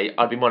hair, mate,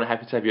 I'd be more than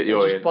happy to have you at the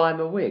Orient. Just buy him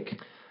a wig.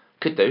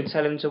 Could do.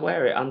 Tell him to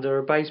wear it under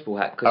a baseball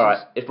hat. Alright,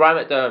 if Brian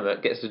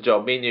McDermott gets the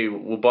job, me and you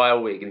will buy a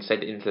wig and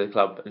send it into the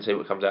club and see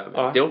what comes out of it.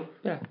 Right. Deal?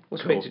 Yeah,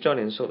 we'll speak to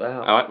Johnny and sort that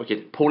out. Alright,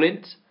 wicked. Paul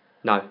Ince?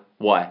 No.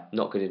 Why?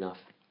 Not good enough.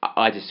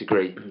 I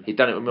disagree. He'd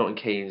done it with Milton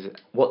Keynes.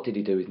 What did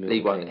he do with Milton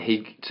League One? Keynes?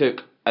 He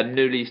took a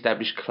newly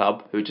established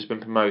club who had just been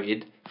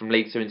promoted from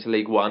League 2 into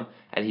League 1,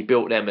 and he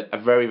built them a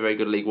very, very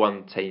good League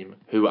 1 team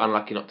who were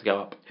unlucky not to go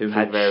up. Who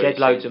had shed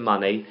loads of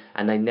money,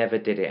 and they never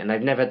did it. And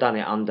they've never done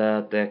it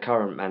under their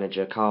current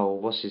manager, Carl,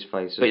 what's his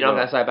face? But you know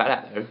what I'm going to say about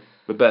that, though?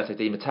 Roberto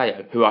Di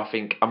Matteo, who I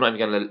think, I'm not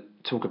even going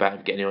to talk about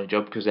him getting on a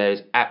job because there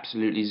is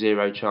absolutely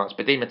zero chance.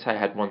 But Di Matteo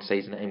had one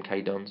season at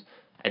MK Dons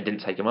and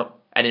didn't take him up,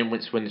 and then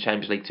went to win the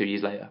Champions League 2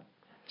 years later.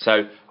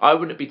 So I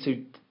wouldn't be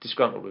too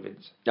disgruntled with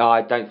Vince. No,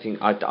 I don't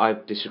think. I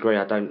disagree.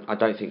 I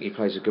don't think he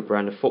plays a good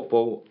brand of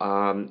football.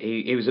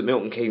 He was at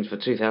Milton Keynes for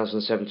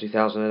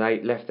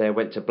 2007-2008. Left there,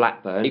 went to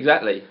Blackburn.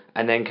 Exactly.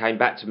 And then came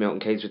back to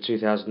Milton Keynes for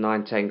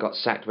 2009-10. Got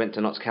sacked. Went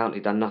to Notts County.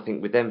 Done nothing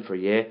with them for a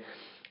year.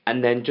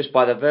 And then just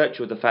by the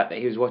virtue of the fact that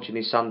he was watching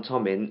his son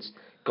Tom Ince,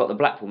 got the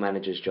Blackpool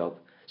manager's job.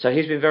 So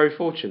he's been very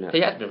fortunate.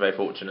 He has been very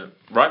fortunate.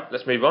 Right.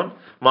 Let's move on.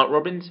 Mark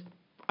Robbins.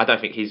 I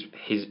don't think he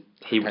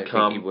would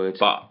come,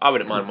 but I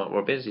wouldn't mind Mark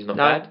Robbins. He's not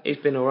bad. He's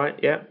been all right.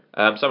 Yeah.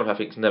 Someone I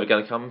think is never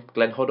going to come.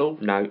 Glenn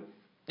Hoddle. No.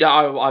 Yeah,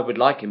 I would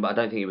like him, but I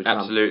don't think he would come.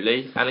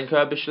 Absolutely. Alan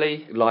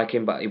Kirbishley. Like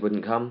him, but he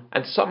wouldn't come.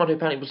 And someone who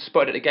apparently was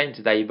spotted at the game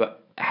today,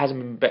 but hasn't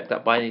been backed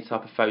up by any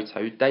type of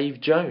photo.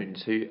 Dave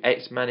Jones, who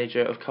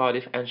ex-manager of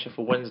Cardiff and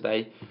Sheffield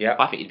Wednesday. Yeah.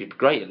 I think he'd be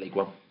great at League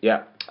One.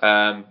 Yeah.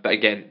 But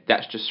again,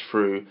 that's just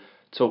through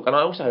talk. And I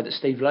also heard that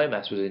Steve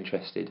Lomas was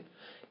interested.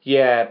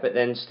 Yeah, but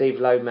then Steve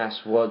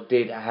Lomas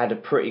had a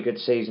pretty good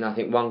season. I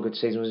think one good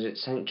season was at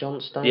St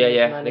Johnstone.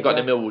 Yeah. They got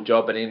the Millwall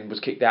job and then was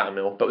kicked out of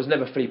Millwall, but was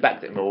never fully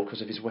backed at Millwall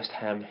because of his West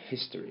Ham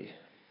history.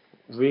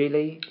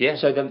 Really? Yeah.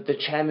 So the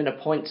chairman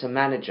appoints a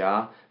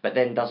manager, but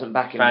then doesn't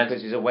back him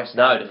because he's a West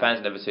Ham. No, the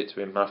fans never sit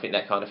to him. And I think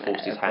that kind of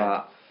forced his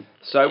hand.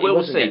 So he we'll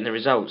wasn't see. getting the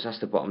results. That's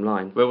the bottom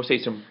line. We will see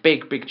some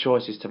big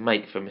choices to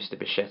make for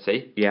Mr.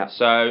 Bichetti. Yeah.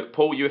 So,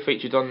 Paul, you were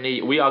featured on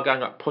the We Are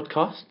Going Up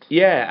podcast.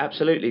 Yeah,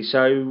 absolutely.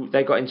 So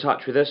they got in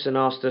touch with us and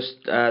asked us.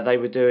 They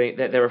were doing.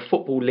 They're a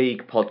football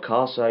league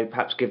podcast, so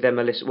perhaps give them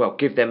a listen. Well,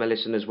 give them a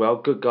listen as well.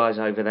 Good guys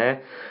over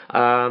there.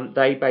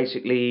 They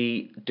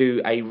basically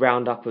do a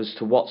roundup as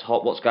to what's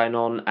hot, what's going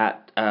on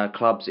at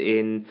clubs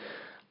in.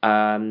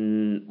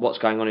 What's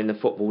going on in the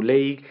football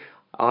league.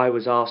 I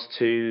was asked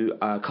to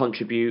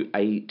contribute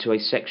to a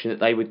section that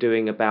they were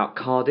doing about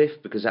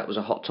Cardiff because that was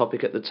a hot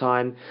topic at the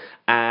time,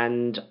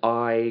 and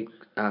I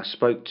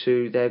spoke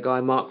to their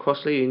guy Mark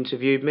Crossley, who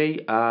interviewed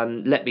me.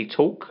 Let me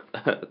talk,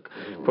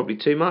 probably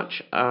too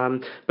much,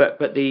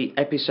 but the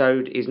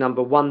episode is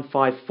number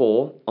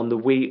 154 on the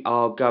We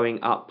Are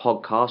Going Up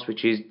podcast,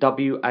 which is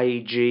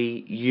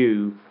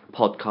WAGU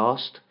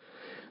podcast.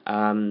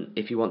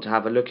 If you want to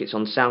have a look, it's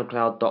on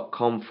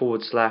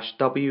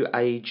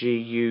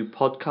soundcloud.com/WAGU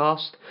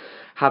podcast.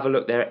 Have a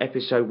look there,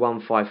 episode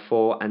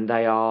 154, and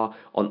they are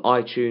on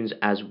iTunes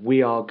as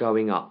We Are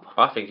Going Up.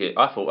 I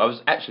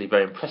was actually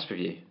very impressed with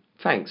you.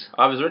 Thanks.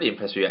 I was really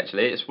impressed with you,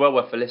 actually. It's well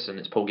worth a listen.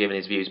 It's Paul giving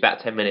his views,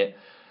 about a 10-minute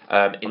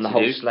interview. On the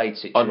whole Slade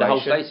situation. On the whole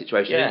Slade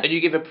situation. Yeah. And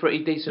you give a pretty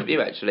decent view,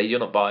 actually. You're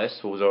not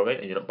biased towards Orient,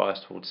 and you're not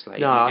biased towards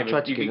Slade. No, I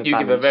tried to give a balance. You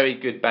give a very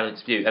good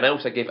balanced view. And I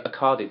also give a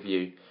Cardiff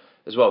view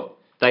as well.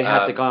 They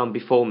had the guy on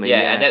before me.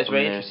 Yeah, and that's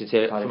very interesting to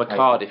hear from a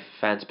Cardiff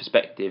fan's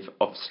perspective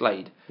of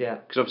Slade. Yeah.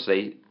 Because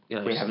obviously,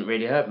 we haven't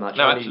really heard much.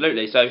 No,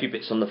 absolutely. So a few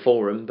bits on the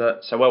forum,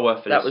 but so well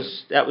worth it. That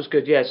was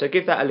good. Yeah. So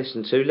give that a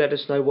listen to. Let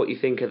us know what you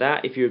think of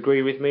that. If you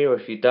agree with me or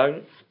if you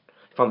don't.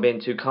 If I'm being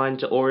too kind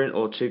to Orient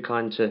or too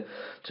kind to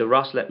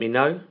Russ, let me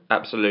know.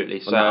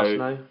 Absolutely. So let us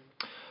know.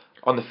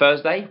 On the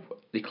Thursday,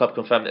 the club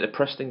confirmed that the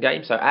Preston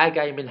game, so our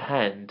game in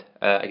hand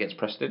against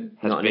Preston,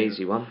 has not an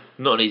easy one.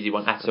 Not an easy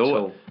one at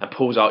all. And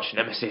Paul's arch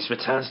nemesis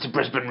returns to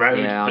Brisbane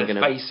Road for the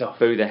face-off.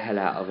 Boo the hell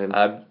out of him.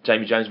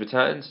 Jamie Jones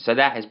returns, so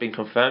that has been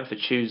confirmed for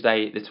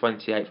Tuesday, the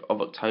 28th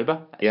of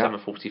October at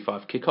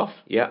 7:45 kickoff.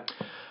 Yeah.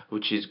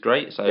 Which is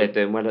great. So they're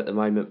doing well at the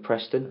moment,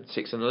 Preston.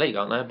 6th in the league,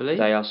 aren't they, I believe?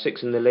 They are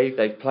 6th in the league.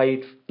 They've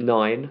played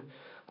 9,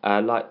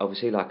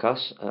 like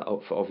us,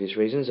 for obvious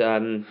reasons.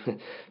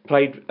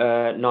 Played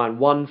 9,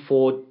 won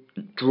 4,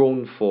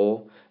 drawn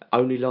 4,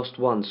 only lost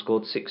 1,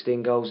 scored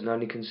 16 goals and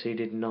only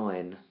conceded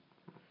 9.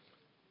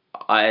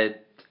 I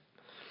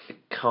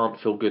can't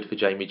feel good for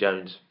Jamie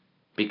Jones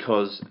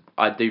because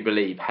I do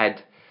believe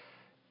had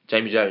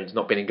Jamie Jones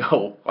not been in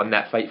goal on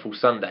that fateful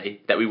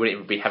Sunday that we wouldn't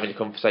even be having the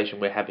conversation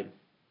we're having.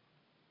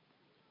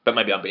 But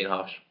maybe I'm being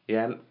harsh.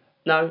 Yeah.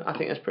 No, I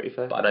think that's pretty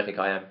fair. But I don't think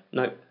I am.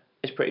 No,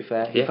 it's pretty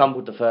fair. He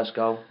fumbled the first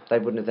goal. They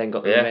wouldn't have then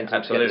got the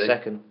momentum to get the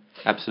second.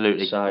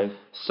 Absolutely. So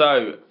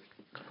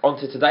on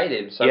to today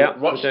then. So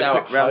watched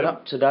out home.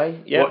 Round-up today.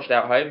 Yep. Watched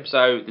out home.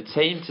 So the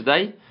team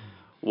today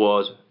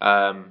was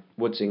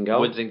Woods in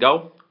goal.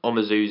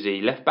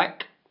 Omazuzi left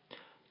back.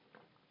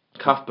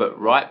 Cuthbert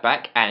right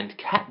back and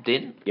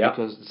captain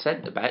because the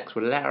centre backs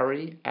were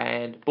Lowry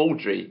and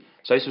Baldry.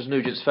 So this was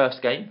Nugent's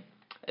first game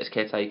as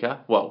caretaker.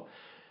 Well,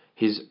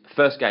 his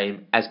first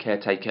game as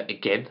caretaker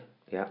again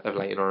of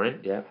Leyton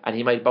Orient. Yeah. And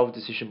he made a bold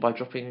decision by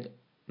dropping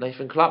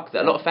Nathan Clark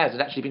that a lot of fans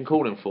had actually been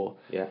calling for.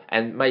 Yeah.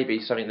 And maybe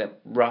something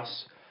that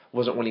Russ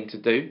wasn't willing to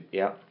do.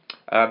 Yeah.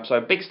 So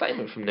a big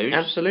statement from Nuge.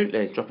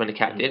 Absolutely. Dropping the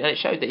captain. And it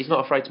showed that he's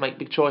not afraid to make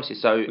big choices.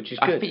 So which is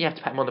good. I think you have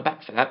to pat him on the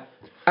back for that.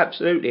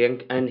 Absolutely.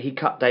 And he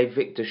cut Dave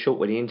Victor short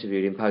when he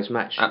interviewed him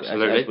post-match.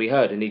 Absolutely. As we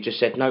heard. And he just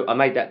said, no, I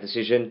made that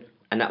decision.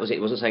 And that was it. He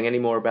wasn't saying any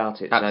more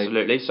about it.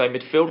 Absolutely. So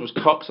midfield was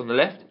Cox on the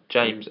left,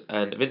 James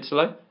and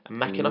Vincelo, and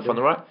Mackinoff on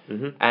the right.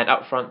 Mm-hmm. And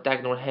up front,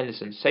 Dagnall and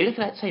Henderson. So you look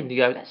at that team and you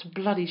go, that's a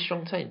bloody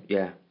strong team.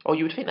 Yeah. Or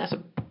you would think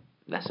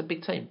that's a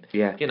big team.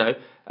 Yeah. You know.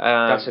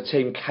 That's a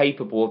team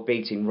capable of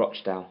beating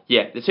Rochdale.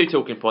 Yeah. The two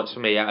talking points for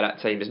me out of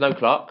that team is no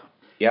Clark.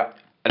 Yeah.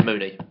 And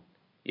Mooney.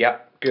 Yeah.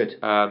 Good.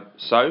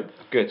 So.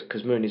 Good,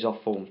 because Mooney's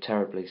off form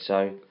terribly,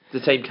 so. The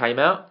team came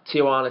out.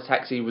 Tijuana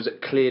Taxi was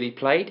clearly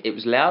played. It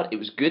was loud. It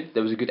was good.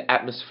 There was a good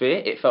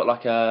atmosphere. It felt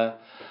like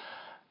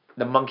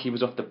the monkey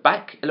was off the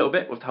back a little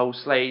bit with the whole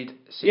Slade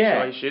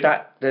situation.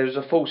 Yeah, there was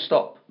a full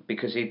stop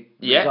because he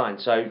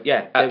resigned. So,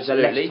 there was a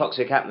less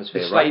toxic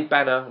atmosphere, the Slade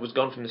banner was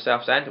gone from the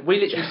south stand. We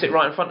literally sit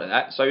right in front of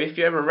that. So if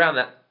you're ever around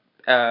that...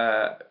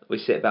 we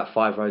sit about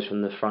 5 rows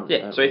from the front.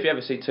 Yeah, so if you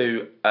ever see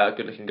two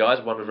good-looking guys,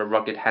 one with a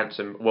rugged,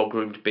 handsome,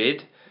 well-groomed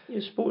beard...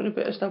 You're sporting a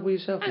bit of stubble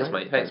yourself,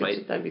 mate. Thanks,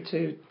 mate. Don't be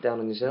too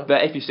down on yourself.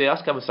 But if you see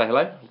us, come and say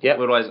hello. Yeah.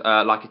 We'd always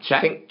like a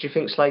chat. Do you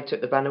think Slade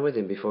took the banner with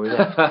him before he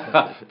left?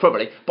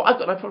 Probably. But I've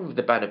got no problem with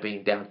the banner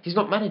being down. He's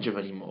not manager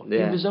anymore.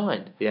 Yeah. He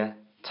resigned. Yeah.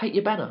 Take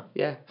your banner.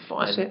 Yeah.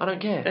 Fine. I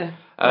don't care.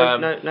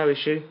 Yeah. No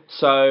issue.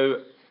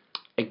 So,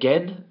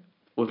 again,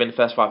 within the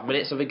first 5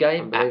 minutes of the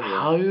game, at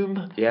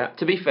home,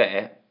 to be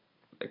fair,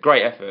 a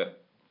great effort.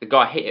 The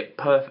guy hit it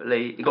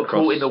perfectly. He got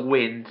caught in the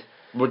wind.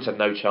 Woods had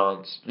no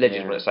chance.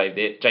 Legends wouldn't have saved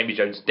it. Jamie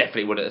Jones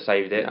definitely wouldn't have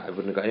saved it. No, he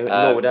wouldn't have got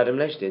anywhere. Nor would Adam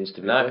Legends,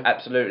 to be fair. No,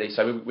 absolutely.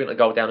 So we went a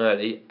goal down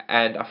early,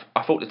 and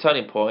I thought the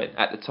turning point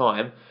at the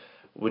time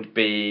would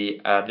be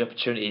the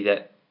opportunity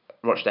that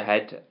rushed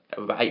ahead.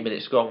 With about 8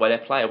 minutes gone, where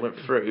their player went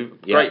through.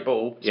 Great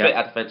ball, split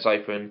our defence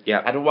open.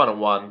 Had a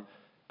 1-on-1,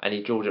 and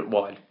he drilled it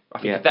wide. I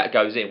think if that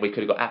goes in, we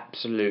could have got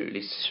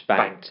absolutely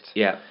spanked.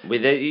 Yeah,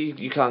 with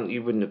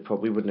you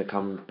wouldn't have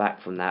come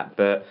back from that.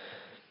 But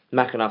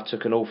McAnuff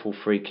took an awful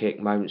free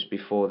kick moments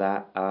before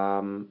that,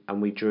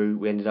 and we drew.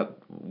 We ended up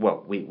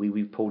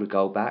we pulled a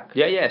goal back.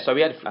 Yeah. So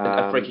we had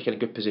a free kick in a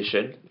good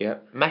position. Yeah,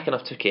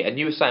 McAnuff took it, and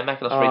you were saying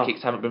McAnuff's free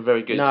kicks haven't been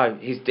very good. No,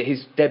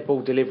 his dead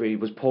ball delivery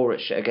was poor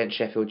against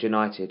Sheffield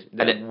United,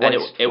 and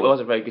it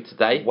wasn't very good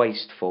today.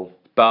 Wasteful.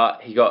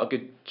 But he got a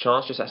good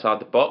chance just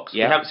outside the box.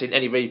 Yeah. We haven't seen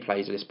any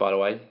replays of this, by the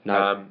way.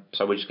 No.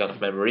 So we're just going off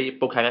memory.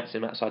 Ball came out to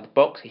him outside the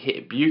box. He hit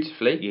it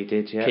beautifully. You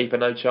did, yeah. Keeper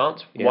no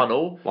chance. Yeah.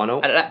 1-1. 1-1.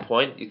 And at that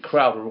point, the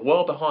crowd were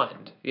well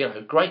behind.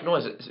 Great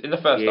noise in the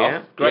first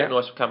half. Great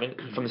noise coming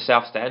from the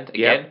south stand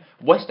again.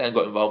 West Stand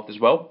got involved as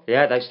well.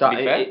 Yeah, they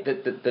started.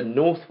 The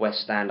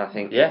northwest stand, I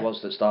think, it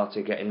was that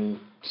started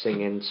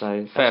singing.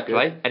 So fair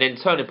play. And then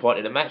turning point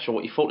in the match, or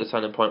what you thought the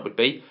turning point would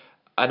be.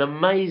 An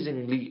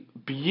amazingly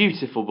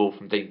beautiful ball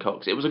from Dean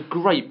Cox. It was a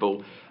great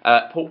ball.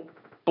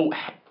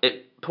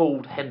 It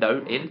pulled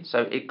Hendo in,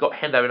 so it got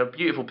Hendo in a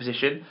beautiful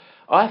position.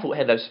 I thought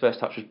Hendo's first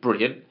touch was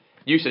brilliant.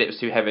 You said it was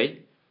too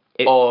heavy.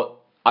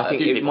 I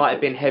think it might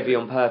have been heavy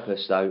on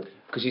purpose, though,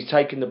 because he's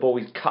taken the ball,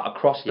 he's cut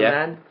across the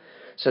man,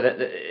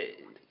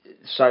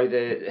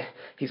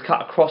 he's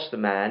cut across the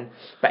man,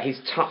 but he's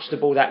touched the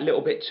ball that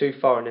little bit too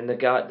far, and then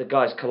the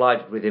guys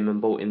collided with him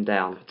and brought him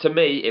down. To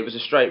me, it was a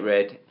straight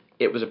red.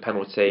 It was a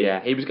penalty. Yeah.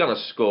 He was going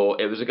to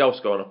score. It was a goal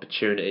scoring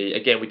opportunity.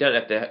 Again, we don't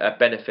have the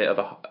benefit of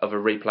a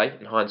replay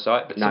in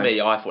hindsight, but to me,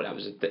 I thought that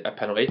was a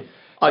penalty.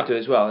 I do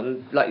as well,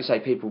 and like you say,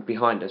 people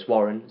behind us,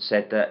 Warren,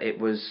 said that it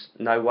was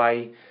no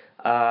way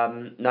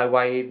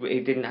he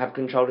didn't have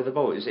control of the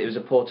ball. It was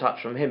a poor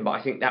touch from him, but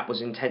I think that was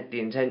the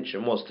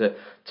intention was to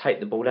take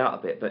the ball out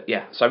a bit. But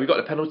yeah, so we got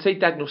the penalty.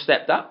 Dagnall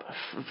stepped up,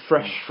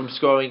 fresh from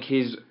scoring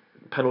his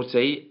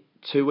penalty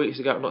 2 weeks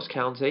ago at Notts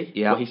County,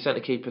 where he sent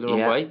the keeper the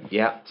wrong way.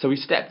 Yeah. So he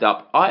stepped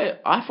up. I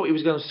thought he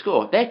was going to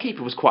score. Their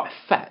keeper was quite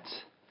fat.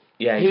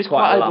 Yeah, he was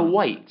quite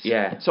overweight.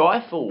 Yeah. So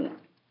I thought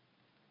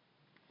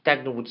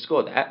Dagnall would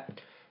score that.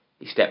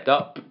 He stepped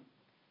up,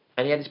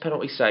 and he had his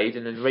penalty saved,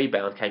 and then the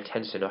rebound came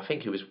Tennyson. I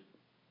think he was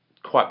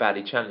quite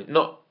badly challenged.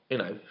 Not,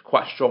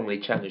 quite strongly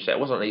challenged. So it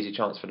wasn't an easy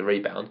chance for the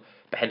rebound,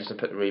 but Henderson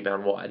put the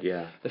rebound wide.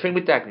 Yeah. The thing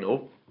with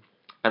Dagnall,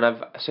 and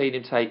I've seen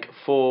him take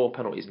 4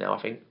 penalties now,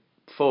 I think.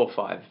 4 or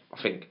 5,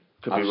 I think.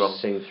 Could be wrong. I've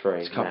seen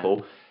 3. It's a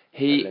couple.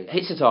 He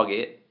hits the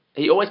target.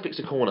 He always picks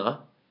a corner.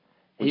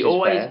 He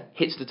always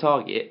hits the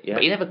target,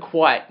 but he never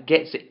quite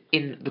gets it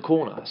in the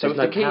corner. So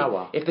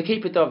if the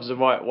keeper does the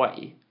right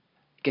way,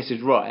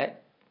 guesses right,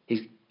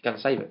 he's going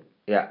to save it.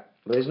 Yeah.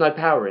 But there's no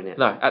power in it.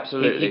 No,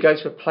 absolutely. He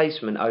goes for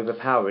placement over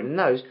power, and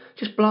knows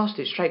just blast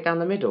it straight down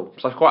the middle.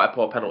 It's quite a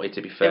poor penalty,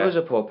 to be fair. It was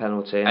a poor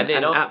penalty, and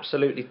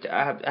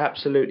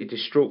absolutely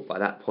distraught by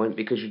that point,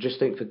 because you just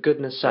think, for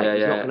goodness sake,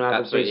 he's not going to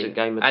have a decent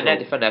game at all. And their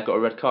defender got a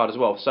red card as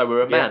well, so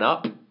we're a man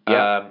up.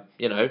 A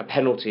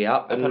penalty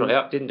up.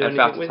 Didn't do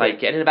anything with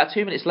it. And then about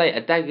 2 minutes later,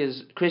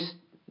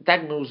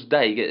 Dagnall's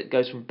day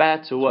goes from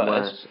bad to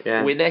worse.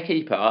 With their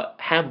keeper,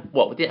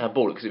 we didn't have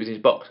ball because it was in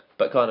his box,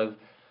 but kind of.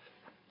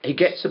 He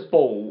gets a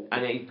ball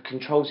and he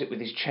controls it with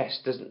his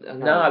chest, doesn't?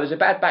 No, it was a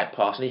bad back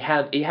pass, and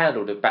he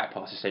handled a back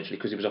pass essentially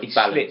because he was off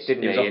balance. Slipped,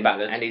 didn't he? Was off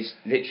balance, and he's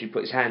literally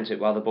put his hand to it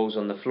while the ball's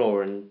on the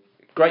floor. And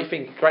great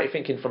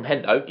thinking from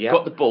Hendo. Yep.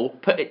 Got the ball,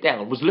 put it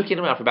down, was looking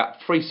around for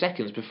about 3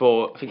 seconds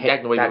before I think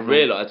Dagnall even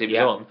realised it was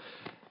on.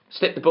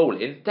 Slipped the ball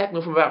in.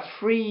 Dagnall from about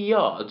 3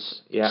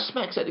 yards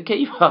smacks at the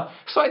keeper.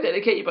 Slagged at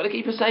the keeper, but the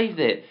keeper saved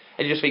it.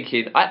 And you're just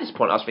thinking, at this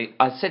point,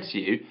 I said to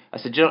you, do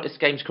you know what this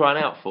game's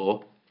crying out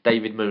for?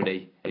 David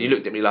Mooney. And you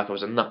looked at me like I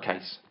was a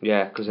nutcase.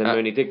 Yeah, because then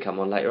Mooney did come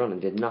on later on and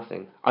did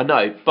nothing. I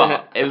know,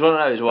 but it was one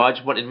of those where I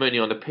just wanted Mooney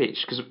on the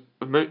pitch, because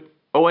I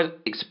always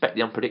expect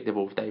the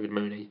unpredictable of David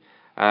Mooney.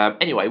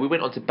 Anyway, we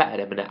went on to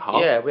batter them in that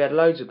half. Yeah, we had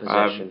loads of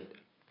possession.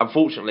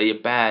 Unfortunately, a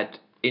bad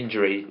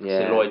injury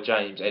to Lloyd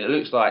James, and it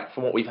looks like,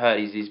 from what we've heard,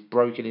 he's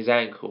broken his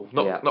ankle.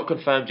 Not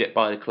confirmed yet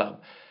by the club,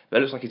 but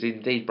it looks like he's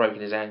indeed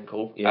broken his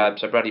ankle.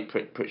 So Bradley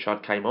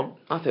Pritchard came on.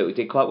 I thought we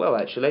did quite well,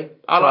 actually.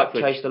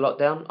 Chased the lot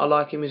down. I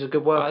like him. He's a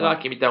good worker. I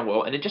like him. He done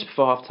well. And then just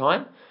before half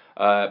time,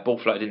 ball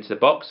floated into the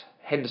box.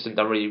 Henderson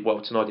done really well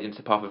to nod it into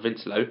the path of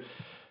Vincelow,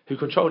 who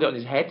controlled it on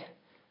his head.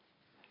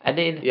 And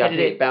then headed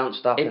it. It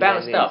bounced up. It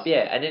bounced up,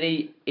 and then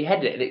he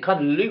headed it, and it kind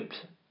of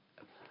looped.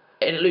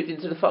 And it looped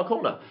into the far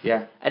corner.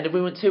 Yeah. And then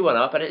we went 2-1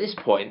 up, and at this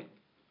point,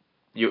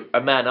 you're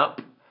a man up,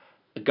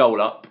 a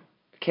goal up,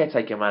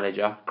 caretaker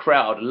manager,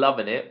 crowd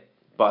loving it,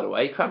 by the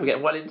way. Crowd were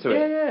getting well into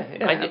it.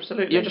 Yeah,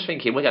 absolutely. You're just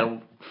thinking, we're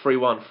going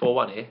 3-1,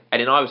 4-1 here. And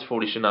then I was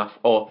foolish enough,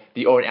 or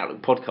the Orient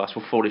Outlook podcast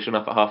were foolish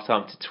enough at half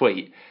time to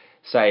tweet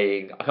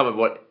saying, I can't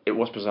remember what it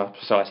was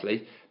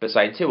precisely, but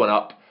saying 2-1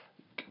 up,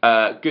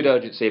 good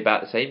urgency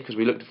about the team, because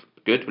we looked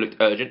good, we looked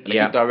urgent, and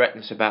good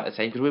directness about the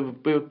team, because we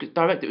were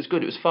direct, it was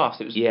good, it was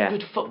fast, it was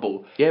good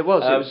football. Yeah, it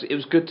was. It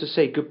was good to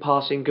see, good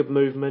passing, good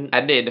movement.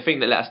 And then the thing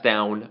that let us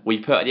down,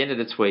 we put at the end of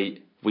the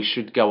tweet, we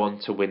should go on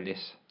to win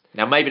this.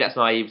 Now, maybe that's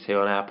naivety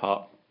on our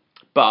part,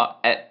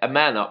 but a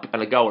man up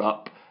and a goal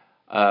up,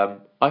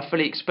 I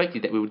fully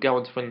expected that we would go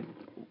on to win.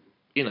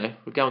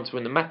 We'd go on to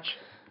win the match.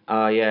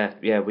 Yeah.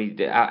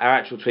 Our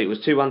actual tweet was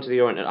 2-1 to the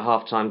Orient at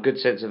half time. Good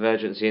sense of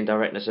urgency and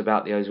directness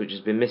about the O's, which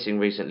has been missing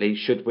recently.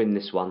 Should win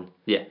this one.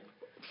 Yeah,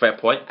 fair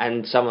point.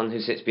 And someone who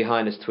sits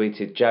behind us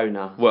tweeted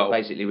Jonah. Well,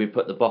 basically, we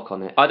put the bock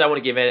on it. I don't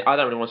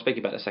really want to speak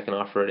about the second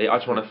half really. I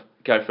just want to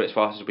go through it as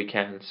fast as we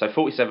can. So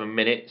 47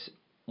 minutes.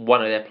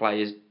 One of their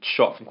players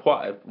shot from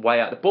quite a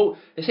way out. The ball.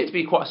 It seemed to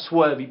be quite a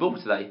swervy ball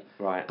today.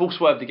 Right. Ball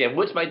swerved again.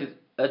 Woods made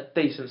a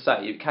decent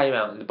save. Came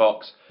out in the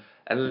box,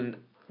 and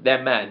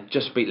their man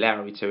just beat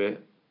Lowry to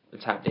it and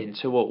tapped in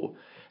 2-2.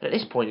 And at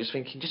this point, you're just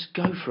thinking, just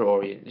go for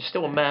Orient. You're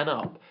still a man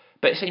up,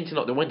 but it seemed to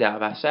knock the wind out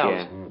of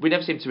ourselves. Yeah. We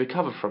never seemed to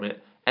recover from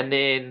it. And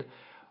then,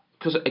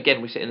 because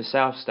again we sit in the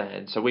south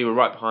stand, so we were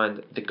right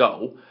behind the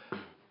goal.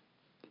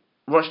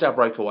 Rochdale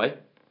broke away.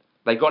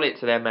 They got it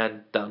to their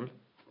man Dunn,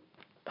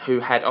 who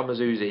had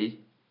Omazuzi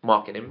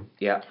marking him.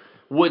 Yeah.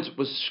 Woods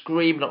was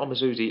screaming at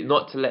Omazuzi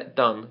not to let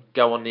Dunn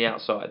go on the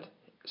outside.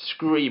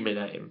 Screaming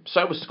at him.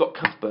 So was Scott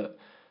Cuthbert,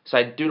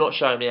 saying, do not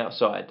show him the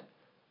outside.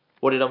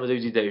 What did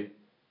Omazuzi do?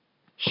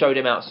 Showed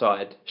him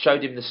outside.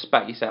 Showed him the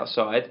space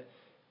outside.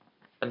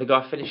 And the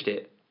guy finished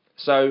it.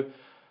 So,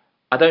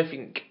 I don't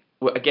think,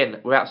 again,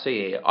 without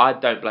seeing it, I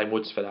don't blame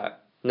Woods for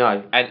that.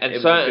 No.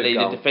 And certainly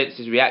the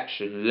defence's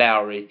reaction,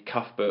 Lowry,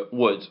 Cuthbert,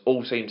 Woods,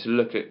 all seemed to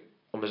look at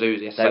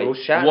Omazuzi and say,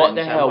 what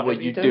the hell were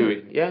you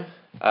doing? Yeah.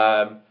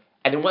 And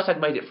then once I'd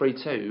made it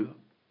 3-2,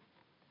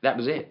 that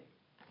was it.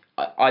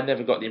 I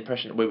never got the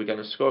impression that we were going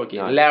to score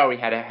again. No. Lowry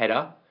had a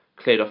header,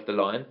 cleared off the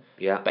line.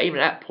 Yeah. But even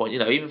at that point,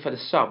 even for the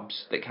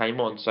subs that came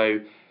on, so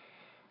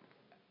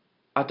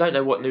I don't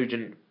know what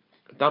Nugent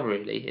done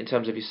really in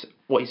terms of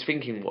what his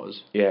thinking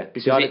was. Yeah.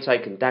 Because I'd have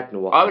taken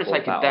Dagnall off. I would have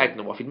taken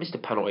Dagnall off. He'd missed a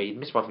penalty. He'd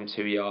missed one from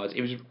 2 yards.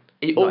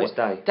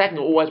 Dagnall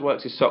always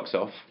works his socks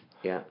off.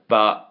 Yeah.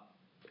 But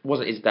it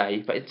wasn't his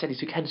day. But instead he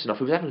took Henderson off.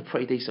 He was having a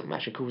pretty decent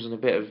match and causing a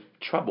bit of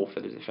trouble for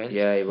the defence.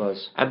 Yeah, he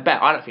was. And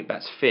I don't think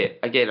Bat's fit.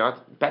 Again,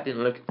 Bat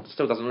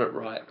still doesn't look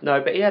right.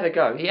 No, but he had a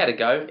go. He had a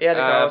go.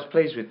 I was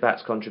pleased with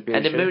Bat's contribution.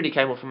 And then Mooney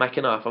came on for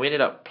McAnuff, and we ended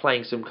up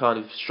playing some kind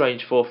of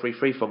strange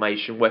 4-3-3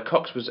 formation where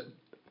Cox was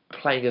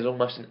playing as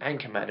almost an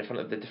anchor man in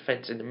front of the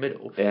defence in the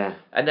middle. Yeah.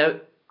 And now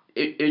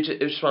it was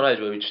just one of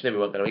those where we just knew we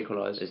weren't going to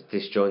equalise. It's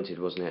disjointed,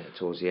 wasn't it,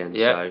 towards the end?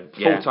 Yeah. So,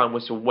 yeah. Full-time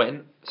whistle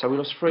went, so we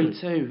lost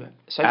 3-2.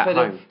 So at for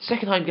home. the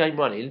second home game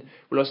running,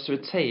 we lost to a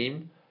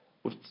team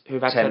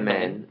who've had 10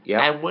 men.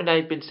 Yeah. And when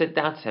they've been sent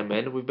down to 10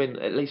 men, we've been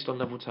at least on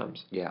level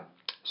terms. Yeah.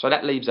 So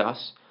that leaves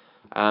us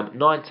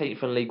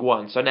 19th in League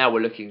One. So now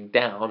we're looking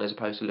down as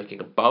opposed to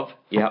looking above.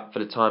 Yeah. For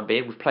the time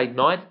being, we've played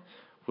 9,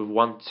 we've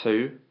won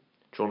 2,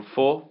 drawn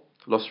 4,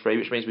 lost 3,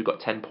 which means we've got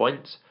 10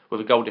 points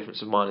with a goal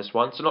difference of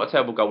 -1. So not a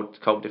terrible goal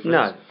difference.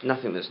 No,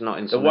 nothing that's not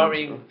insurmountable. The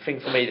worrying thing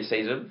for me this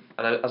season,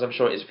 and as I'm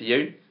sure it is for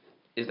you,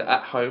 is that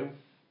at home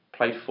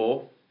played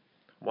 4,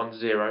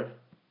 1-0,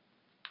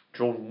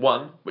 drawn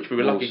 1, which we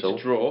were lucky to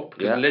draw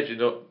because the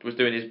legend was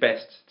doing his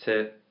best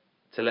to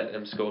let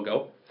them score a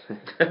goal.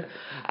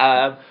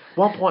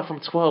 1 point from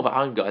 12 at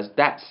home, guys.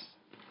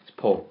 It's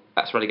poor.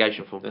 That's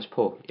relegation form. That's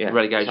poor. Yeah,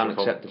 relegation it's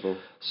unacceptable. Form.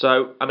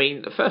 So I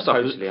mean, the first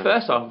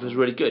half was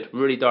really good,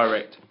 really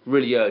direct,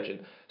 really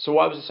urgent. So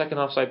why was the second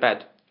half so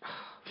bad?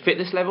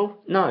 Fitness level?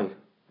 No.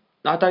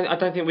 I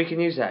don't think we can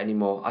use that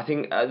anymore. I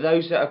think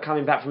those that are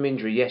coming back from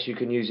injury, yes, you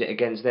can use it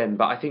against them.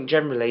 But I think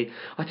generally,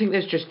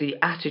 there's just the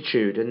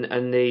attitude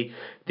and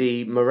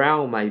the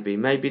morale. Maybe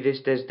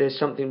there's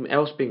something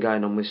else been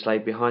going on with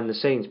Slade behind the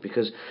scenes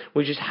because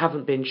we just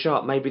haven't been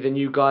sharp. Maybe the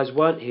new guys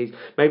weren't his.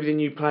 Maybe the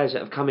new players that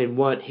have come in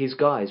weren't his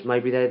guys.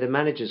 Maybe they're the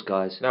manager's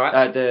guys. No,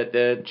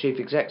 the chief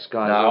exec's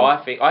guys. No,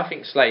 I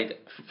think Slade.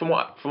 From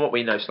what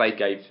we know, Slade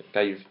gave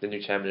the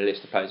new chairman a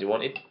list of players he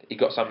wanted. He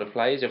got some of the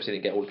players. He obviously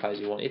didn't get all the players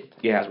he wanted.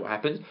 Yeah, that's what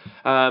happened.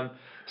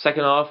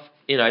 Second half,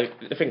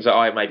 the things that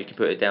I maybe can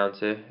put it down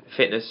to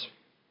fitness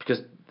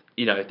because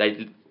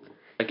they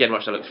again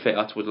Rochdale looked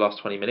fitter towards the last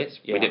 20 minutes.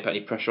 Yeah. We didn't put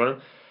any pressure on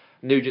them.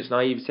 Nugent's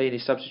naivety in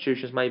his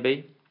substitutions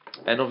maybe,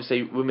 and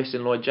obviously we're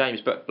missing Lloyd James.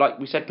 But like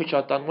we said,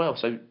 Pritchard done well,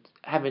 so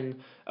having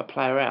a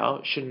player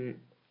out shouldn't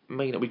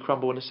mean that we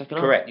crumble in the second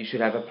half. Correct. You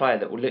should have a player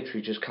that will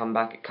literally just come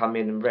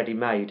in and ready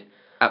made.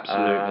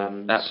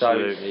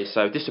 Absolutely.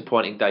 So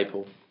disappointing day,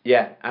 Paul.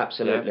 Yeah,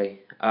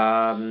 absolutely.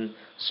 Yeah.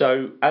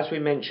 So as we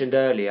mentioned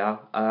earlier,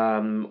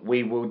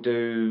 we will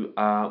do.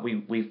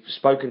 We've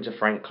spoken to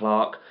Frank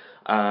Clark.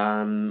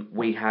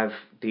 We have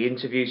the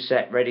interview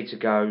set ready to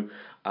go.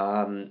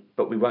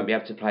 But we won't be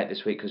able to play it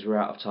this week because we're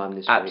out of time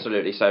this week.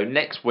 Absolutely. So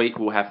next week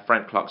we'll have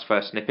Frank Clark's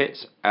first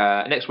snippets.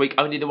 Next week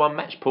only the one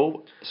match,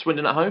 Paul.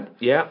 Swindon at home.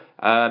 Yeah.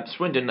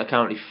 Swindon are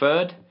currently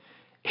 3rd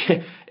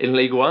in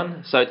League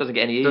One, so it doesn't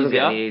get any easier. Doesn't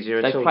get any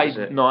easier They've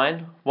played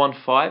 9, won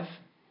 5,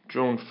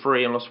 drawn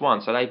 3 and lost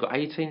 1. So they've got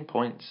 18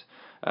 points,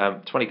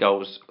 20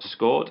 goals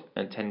scored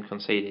and 10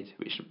 conceded,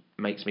 which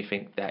makes me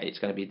think that it's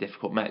going to be a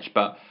difficult match.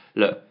 But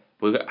look,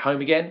 we're at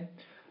home again.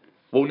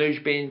 Will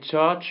Nuge be in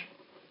charge?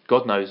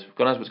 God knows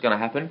what's going to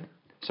happen.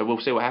 So we'll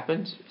see what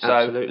happens. So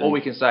Absolutely. all we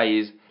can say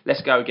is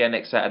Let's go again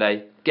next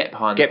Saturday. Get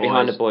behind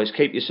the boys.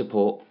 Keep your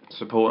support.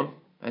 Support them.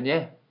 And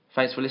yeah,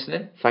 thanks for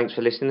listening. Thanks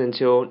for listening.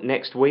 Until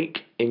next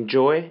week,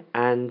 enjoy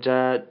and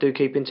do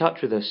keep in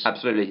touch with us.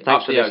 Absolutely.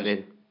 Thanks for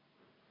listening.